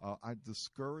 I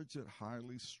discourage it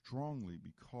highly, strongly,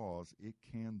 because it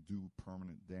can do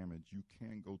permanent damage. You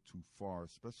can go too far,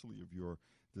 especially if you're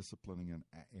disciplining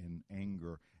in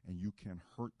anger, and you can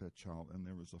hurt that child. And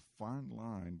there is a fine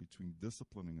line between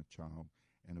disciplining a child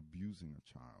and abusing a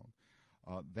child.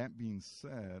 That being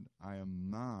said, I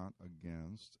am not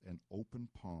against an open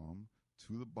palm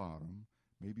to the bottom,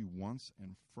 maybe once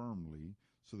and firmly,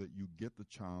 so that you get the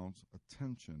child's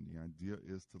attention. The idea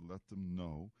is to let them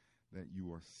know that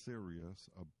you are serious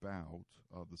about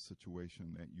the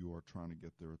situation, that you are trying to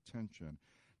get their attention.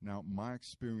 Now, my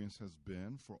experience has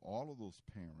been for all of those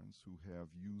parents who have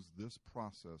used this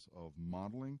process of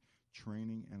modeling,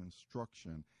 training, and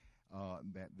instruction,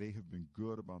 that they have been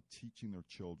good about teaching their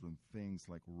children things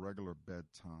like regular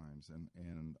bedtimes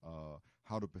and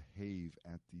how to behave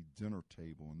at the dinner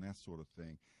table and that sort of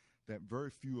thing, that very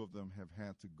few of them have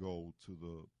had to go to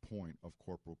the point of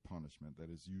corporal punishment. That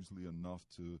is usually enough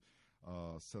to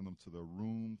send them to their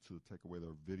room, to take away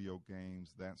their video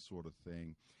games, that sort of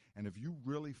thing. And if you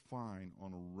really find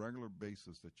on a regular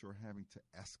basis that you're having to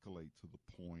escalate to the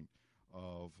point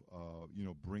of,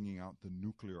 bringing out the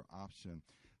nuclear option,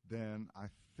 then I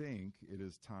think it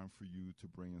is time for you to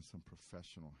bring in some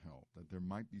professional help, that there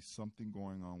might be something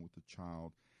going on with the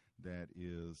child that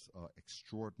is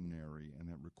extraordinary and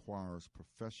that requires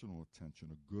professional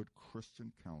attention, a good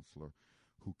Christian counselor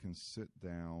who can sit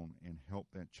down and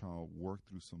help that child work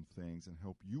through some things and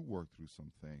help you work through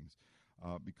some things.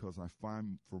 Because I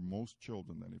find for most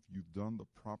children that if you've done the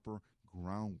proper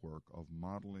groundwork of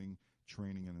modeling,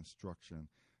 training, and instruction,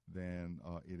 then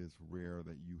it is rare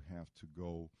that you have to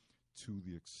go to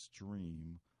the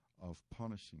extreme of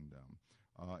punishing them.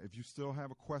 If you still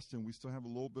have a question, we still have a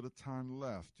little bit of time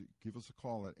left. Give us a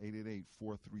call at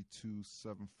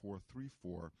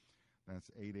 888-432-7434.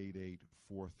 That's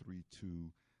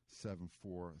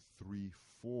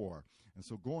 888-432-7434. And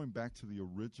so going back to the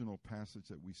original passage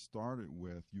that we started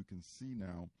with, you can see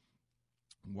now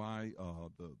why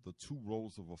the two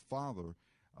roles of a father,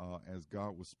 as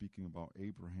God was speaking about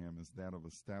Abraham, is that of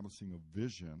establishing a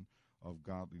vision of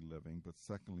godly living, but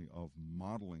secondly, of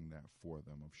modeling that for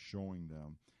them, of showing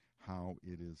them how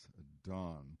it is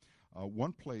done.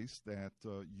 One place that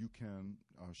you can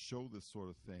show this sort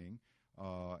of thing,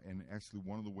 and actually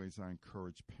one of the ways I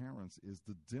encourage parents, is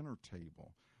the dinner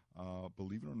table.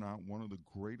 Believe it or not, one of the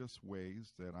greatest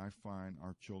ways that I find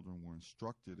our children were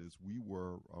instructed is we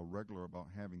were regular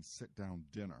about having sit-down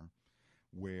dinner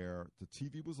where the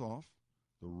TV was off,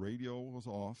 the radio was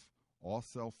off, all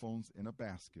cell phones in a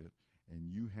basket, and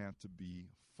you had to be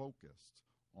focused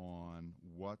on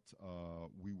what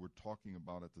we were talking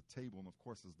about at the table. And, of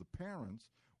course, as the parents,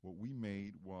 what we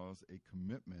made was a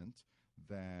commitment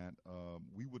that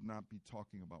we would not be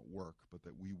talking about work, but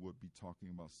that we would be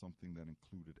talking about something that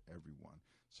included everyone.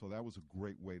 So that was a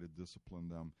great way to discipline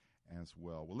them as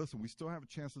well. Well, listen, we still have a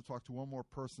chance to talk to one more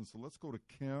person, so let's go to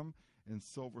Kim in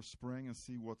Silver Spring and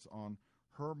see what's on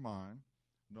her mind.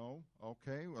 No?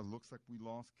 Okay. Well, it looks like we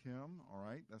lost Kim. All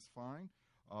right. That's fine.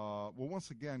 Well,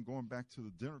 once again, going back to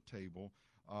the dinner table,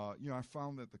 I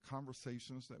found that the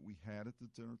conversations that we had at the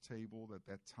dinner table,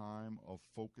 that time of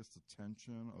focused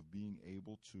attention, of being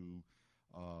able to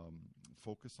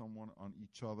focus on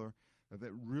each other,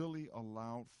 that really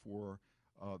allowed for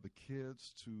the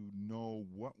kids to know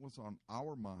what was on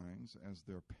our minds as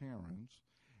their parents,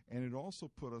 and it also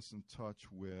put us in touch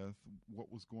with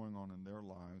what was going on in their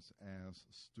lives as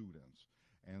students.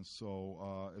 And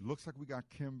so it looks like we got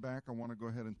Kim back. I want to go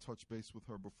ahead and touch base with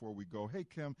her before we go. Hey,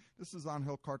 Kim, this is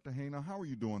Angel Cartagena. How are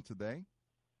you doing today?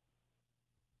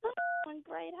 I'm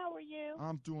great. How are you?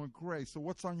 I'm doing great. So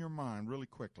what's on your mind, really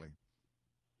quickly?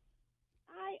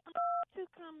 I two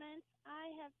comments. I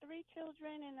have 3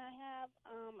 children, and I have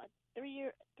a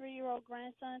 3-year-old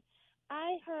grandson.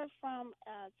 I heard from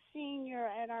a senior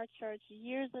at our church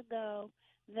years ago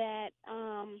that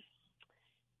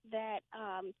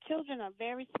children are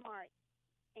very smart,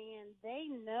 and they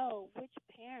know which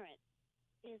parent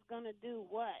is going to do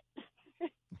what.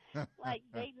 Like,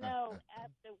 they know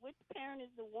after which parent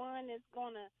is the one that's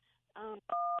going to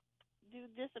do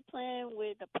discipline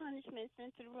with the punishment,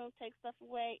 send to the room, take stuff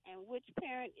away, and which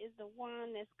parent is the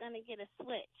one that's going to get a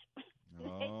switch.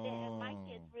 And my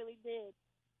kids really did.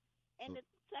 And the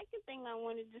second thing I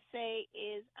wanted to say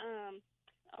is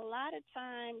a lot of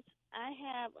times I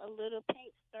have a little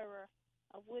paint stirrer,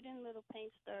 a wooden little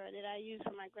paint stirrer that I use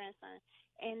for my grandson.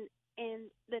 And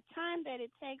the time that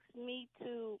it takes me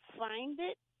to find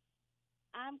it,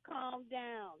 I'm calmed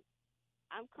down.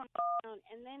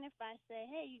 And then if I say,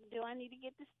 hey, do I need to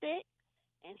get the stick?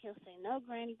 And he'll say, no,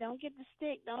 Granny, don't get the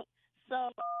stick. Don't.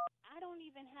 So I don't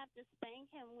even have to spank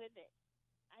him with it.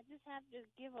 I just have to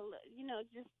give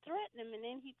just threaten him. And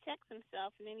then he checks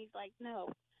himself. And then he's like, no,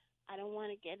 I don't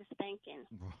want to get a spanking.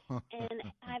 And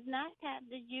I've not had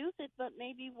to use it, but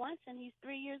maybe once, and he's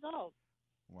 3 years old.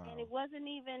 Wow. And it was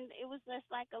just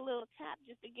like a little tap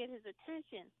just to get his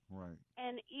attention. Right.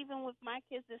 And even with my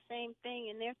kids, the same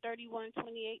thing, and they're 31,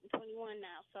 28, and 21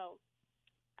 now. So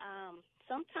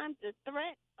sometimes the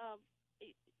threat of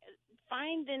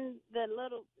finding the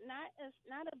little, not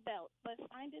a belt, but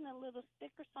finding a little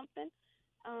stick or something,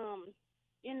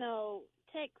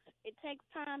 takes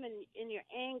time, and your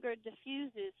anger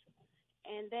diffuses.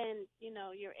 And then,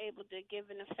 you're able to give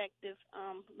an effective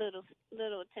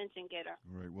little attention getter.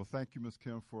 Right. Well, thank you, Ms.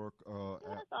 Kim, for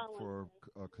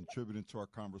contributing to our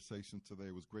conversation today.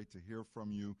 It was great to hear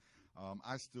from you.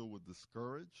 I still would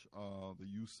discourage the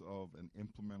use of an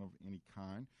implement of any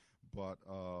kind, but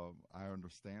I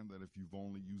understand that if you've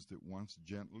only used it once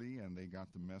gently and they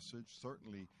got the message,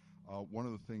 certainly one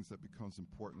of the things that becomes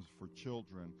important for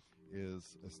children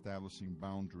is establishing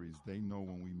boundaries. They know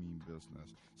when we mean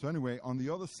business. So anyway, on the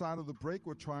other side of the break,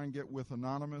 we'll try and get with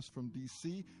Anonymous from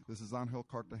D.C. This is Angel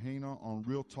Cartagena on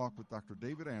Real Talk with Dr.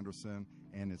 David Anderson,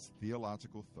 and it's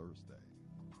Theological Thursday.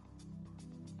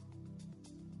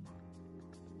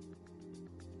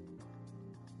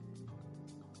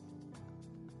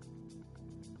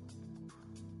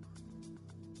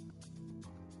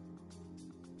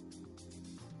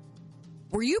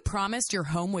 Were you promised your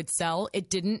home would sell, it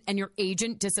didn't, and your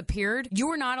agent disappeared?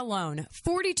 You're not alone.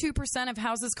 42% of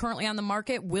houses currently on the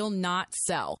market will not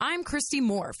sell. I'm Christy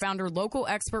Moore, founder of Local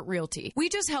Expert Realty. We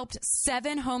just helped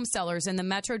 7 home sellers in the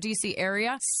Metro DC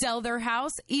area sell their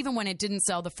house even when it didn't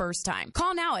sell the first time.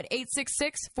 Call now at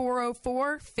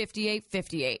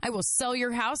 866-404-5858. I will sell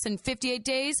your house in 58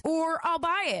 days or I'll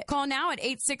buy it. Call now at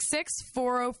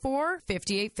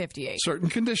 866-404-5858. Certain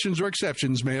conditions or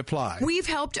exceptions may apply. We've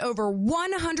helped over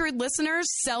 100 listeners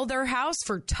sell their house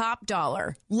for top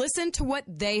dollar. Listen to what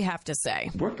they have to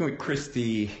say. Working with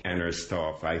Christy and her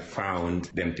staff, I found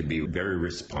them to be very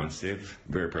responsive,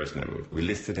 very personable. We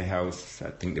listed the house, I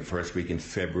think the first week in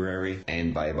February,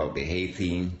 and by about the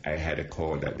 18th, I had a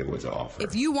call that there was an offer.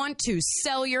 If you want to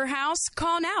sell your house,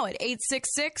 call now at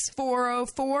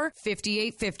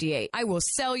 866-404-5858. I will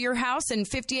sell your house in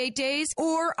 58 days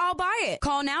or I'll buy it.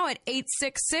 Call now at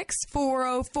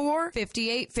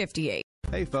 866-404-5858.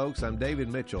 Hey folks, I'm David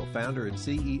Mitchell, founder and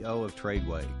CEO of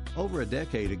Tradeway. Over a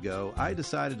decade ago, I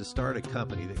decided to start a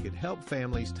company that could help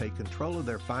families take control of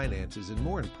their finances and,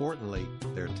 more importantly,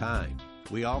 their time.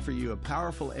 We offer you a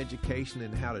powerful education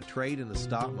in how to trade in the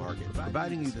stock market,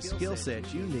 providing you the skill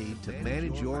sets you need to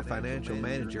manage your financial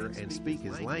manager and speak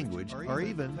his language, or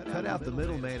even cut out the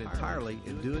middleman entirely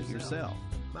and do it yourself.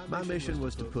 My mission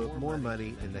was to put more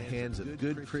money in the hands of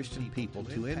good Christian people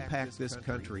to impact this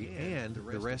country and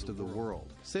the rest of the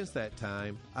world. Since that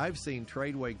time, I've seen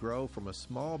Tradeway grow from a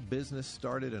small business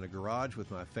started in a garage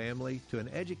with my family to an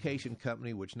education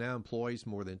company which now employs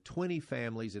more than 20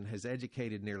 families and has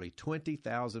educated nearly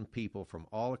 20,000 people from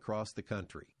all across the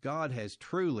country. God has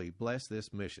truly blessed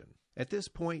this mission. At this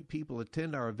point, people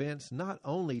attend our events not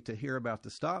only to hear about the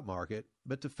stock market,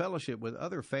 but to fellowship with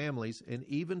other families and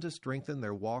even to strengthen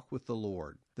their walk with the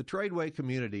Lord. The Tradeway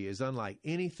community is unlike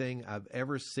anything I've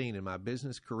ever seen in my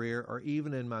business career or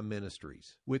even in my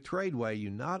ministries. With Tradeway,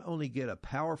 you not only get a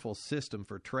powerful system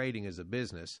for trading as a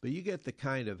business, but you get the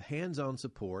kind of hands-on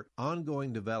support,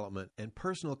 ongoing development, and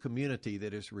personal community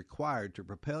that is required to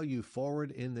propel you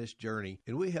forward in this journey,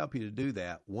 and we help you to do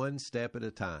that one step at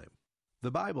a time. The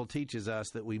Bible teaches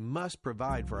us that we must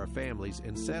provide for our families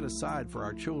and set aside for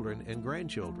our children and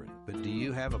grandchildren. But do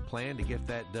you have a plan to get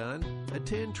that done?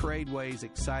 Attend Tradeway's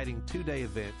exciting 2-day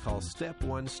event called Step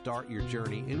 1 Start Your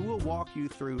Journey, and we'll walk you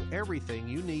through everything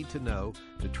you need to know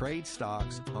to trade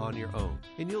stocks on your own.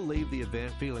 And you'll leave the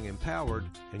event feeling empowered,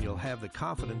 and you'll have the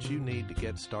confidence you need to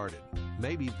get started.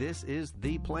 Maybe this is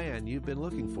the plan you've been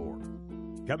looking for.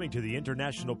 Coming to the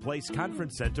International Place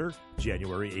Conference Center,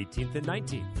 January 18th and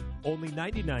 19th. Only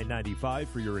 $99.95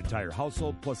 for your entire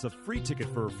household, plus a free ticket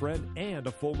for a friend and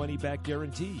a full money-back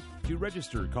guarantee. To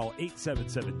register, call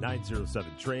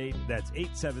 877-907-TRADE. That's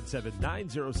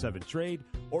 877-907-TRADE,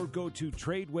 or go to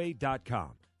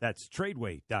Tradeway.com. That's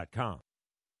Tradeway.com.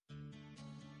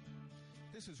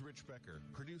 This is Rich Becker,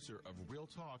 producer of Real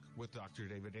Talk with Dr.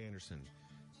 David Anderson.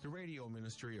 The radio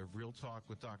ministry of Real Talk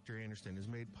with Dr. Anderson is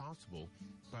made possible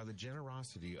by the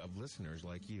generosity of listeners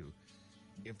like you.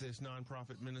 If this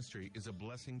nonprofit ministry is a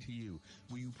blessing to you,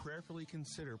 will you prayerfully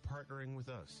consider partnering with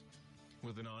us?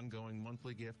 With an ongoing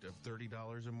monthly gift of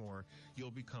 $30 or more, you'll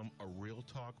become a Real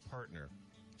Talk partner.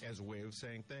 As a way of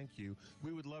saying thank you,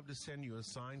 we would love to send you a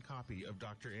signed copy of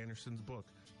Dr. Anderson's book,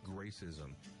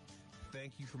 Gracism.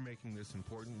 Thank you for making this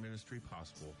important ministry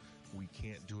possible. We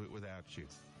can't do it without you.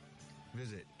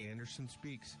 Visit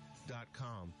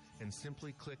AndersonSpeaks.com and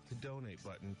simply click the donate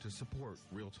button to support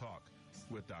Real Talk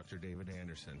with Dr. David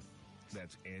Anderson.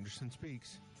 That's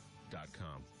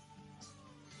AndersonSpeaks.com.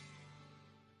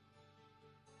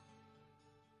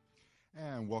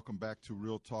 And welcome back to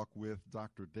Real Talk with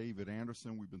Dr. David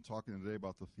Anderson. We've been talking today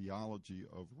about the theology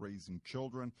of raising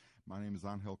children. My name is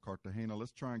Angel Cartagena.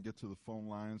 Let's try and get to the phone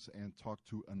lines and talk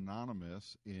to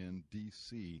Anonymous in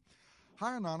D.C.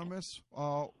 Hi, Anonymous.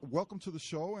 Welcome to the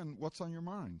show, and what's on your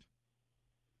mind?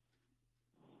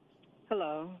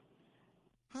 Hello.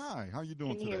 Hi, how you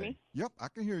doing today? Can you hear me? Yep, I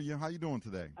can hear you. How you doing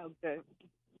today? Oh, good.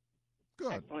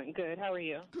 Good. Excellent. Good. How are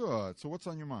you? Good. So what's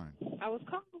on your mind? I was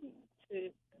calling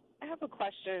I have a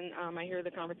question. I hear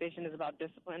the conversation is about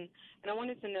discipline, and I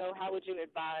wanted to know, how would you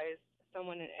advise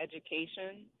someone in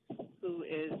education who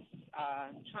is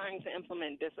trying to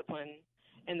implement discipline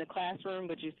in the classroom,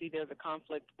 but you see there's a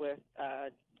conflict with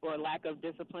or lack of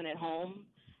discipline at home,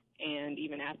 and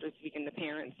even after speaking to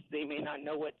parents, they may not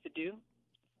know what to do,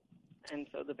 and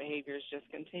so the behaviors just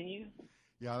continue?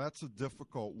 Yeah, that's a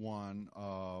difficult one,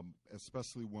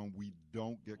 especially when we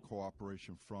don't get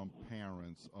cooperation from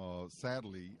parents.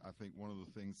 Sadly, I think one of the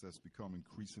things that's become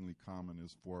increasingly common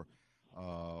is for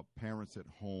parents at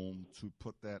home to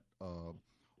put that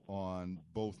on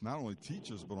both not only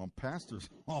teachers but on pastors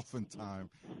oftentimes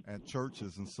at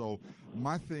churches. And so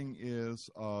my thing is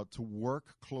to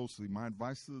work closely. My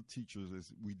advice to the teachers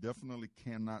is we definitely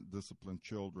cannot discipline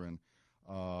children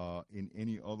in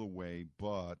any other way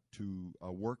but to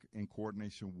work in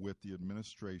coordination with the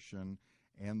administration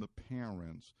and the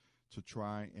parents to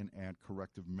try and add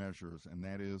corrective measures. And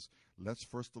that is, let's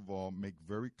first of all make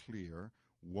very clear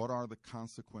what are the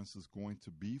consequences going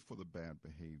to be for the bad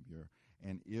behavior,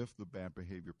 and if the bad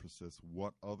behavior persists,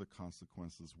 what other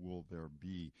consequences will there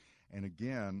be? And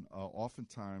again,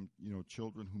 oftentimes,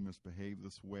 children who misbehave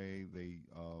this way,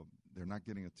 they're not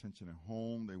getting attention at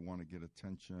home. They want to get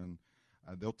attention.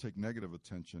 They'll take negative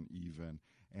attention even.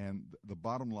 And the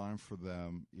bottom line for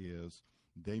them is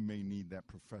they may need that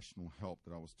professional help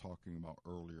that I was talking about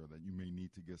earlier, that you may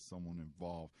need to get someone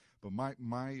involved. But my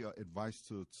advice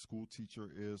to a school teacher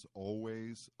is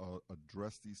always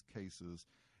address these cases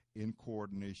in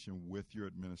coordination with your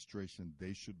administration.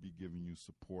 They should be giving you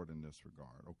support in this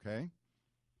regard, okay?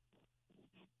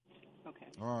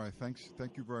 Okay. All right, thanks.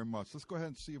 Thank you very much. Let's go ahead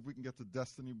and see if we can get to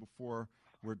Destiny before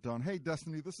we're done. Hey,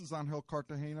 Destiny, this is Angel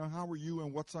Cartagena. How are you,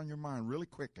 and what's on your mind? Really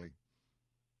quickly.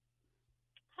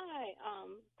 Hi,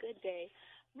 good day.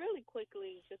 Really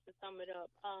quickly, just to sum it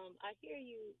up, I hear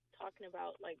you talking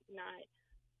about, not,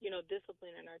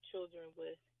 disciplining our children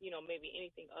with, maybe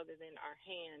anything other than our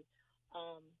hand.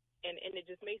 And it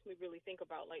just makes me really think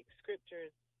about, scriptures,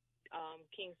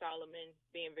 King Solomon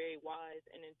being very wise,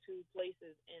 and in two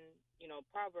places in,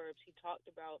 Proverbs, he talked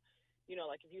about,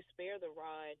 if you spare the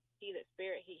rod, he that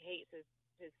spareth, he hates his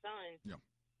son. Yeah.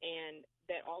 And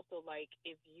that also,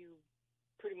 if you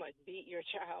pretty much beat your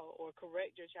child or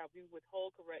correct your child, if you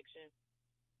withhold correction,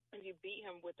 if you beat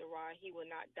him with the rod, he will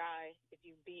not die. If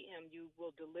you beat him, you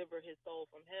will deliver his soul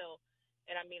from hell.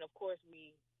 And I mean, of course,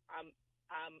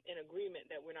 I'm in agreement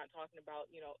that we're not talking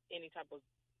about, any type of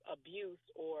abuse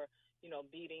or,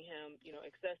 beating him,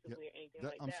 excessively or anything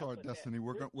like that. I'm sorry, Destiny.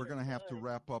 We're going to have to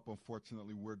wrap up.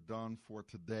 Unfortunately, we're done for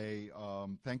today.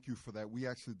 Thank you for that. We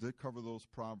actually did cover those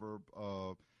proverb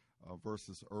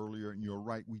verses earlier, and you're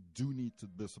right. We do need to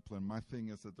discipline. My thing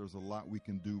is that there's a lot we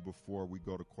can do before we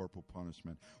go to corporal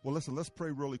punishment. Well, listen, let's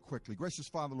pray really quickly. Gracious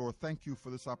Father, Lord, thank you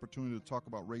for this opportunity to talk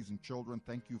about raising children.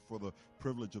 Thank you for the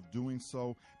privilege of doing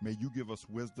so. May you give us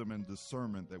wisdom and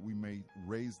discernment that we may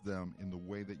raise them in the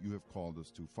way that you have called us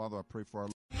to. Father, I pray for our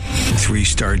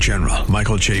 3-star General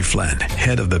Michael J. Flynn,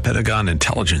 head of the Pentagon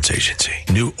Intelligence Agency,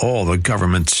 knew all the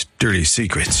government's dirty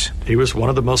secrets. He was one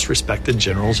of the most respected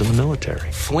generals in the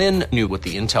military. Flynn knew what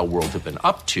the intel world had been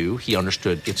up to. He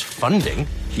understood its funding.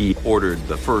 He ordered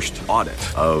the first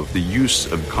audit of the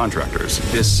use of contractors.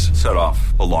 This set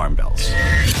off alarm bells.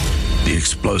 The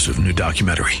explosive new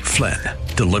documentary, Flynn,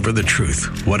 Deliver the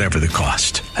Truth, Whatever the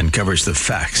Cost, uncovers the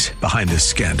facts behind this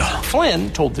scandal.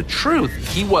 Flynn told the truth.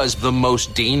 He was the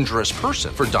most dangerous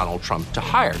person for Donald Trump to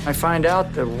hire. I find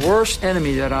out the worst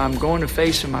enemy that I'm going to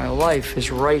face in my life is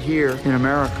right here in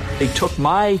America. They took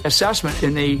my assessment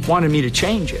and they wanted me to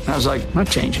change it. And I was like, I'm not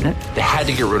changing it. They had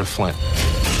to get rid of Flynn.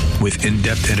 With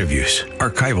in-depth interviews,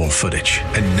 archival footage,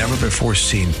 and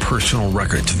never-before-seen personal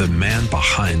records of the man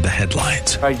behind the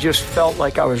headlines. I just felt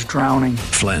like I was drowning.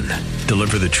 Flynn,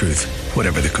 Deliver the Truth,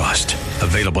 Whatever the Cost.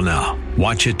 Available now.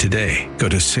 Watch it today. Go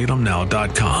to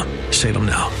salemnow.com.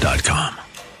 salemnow.com.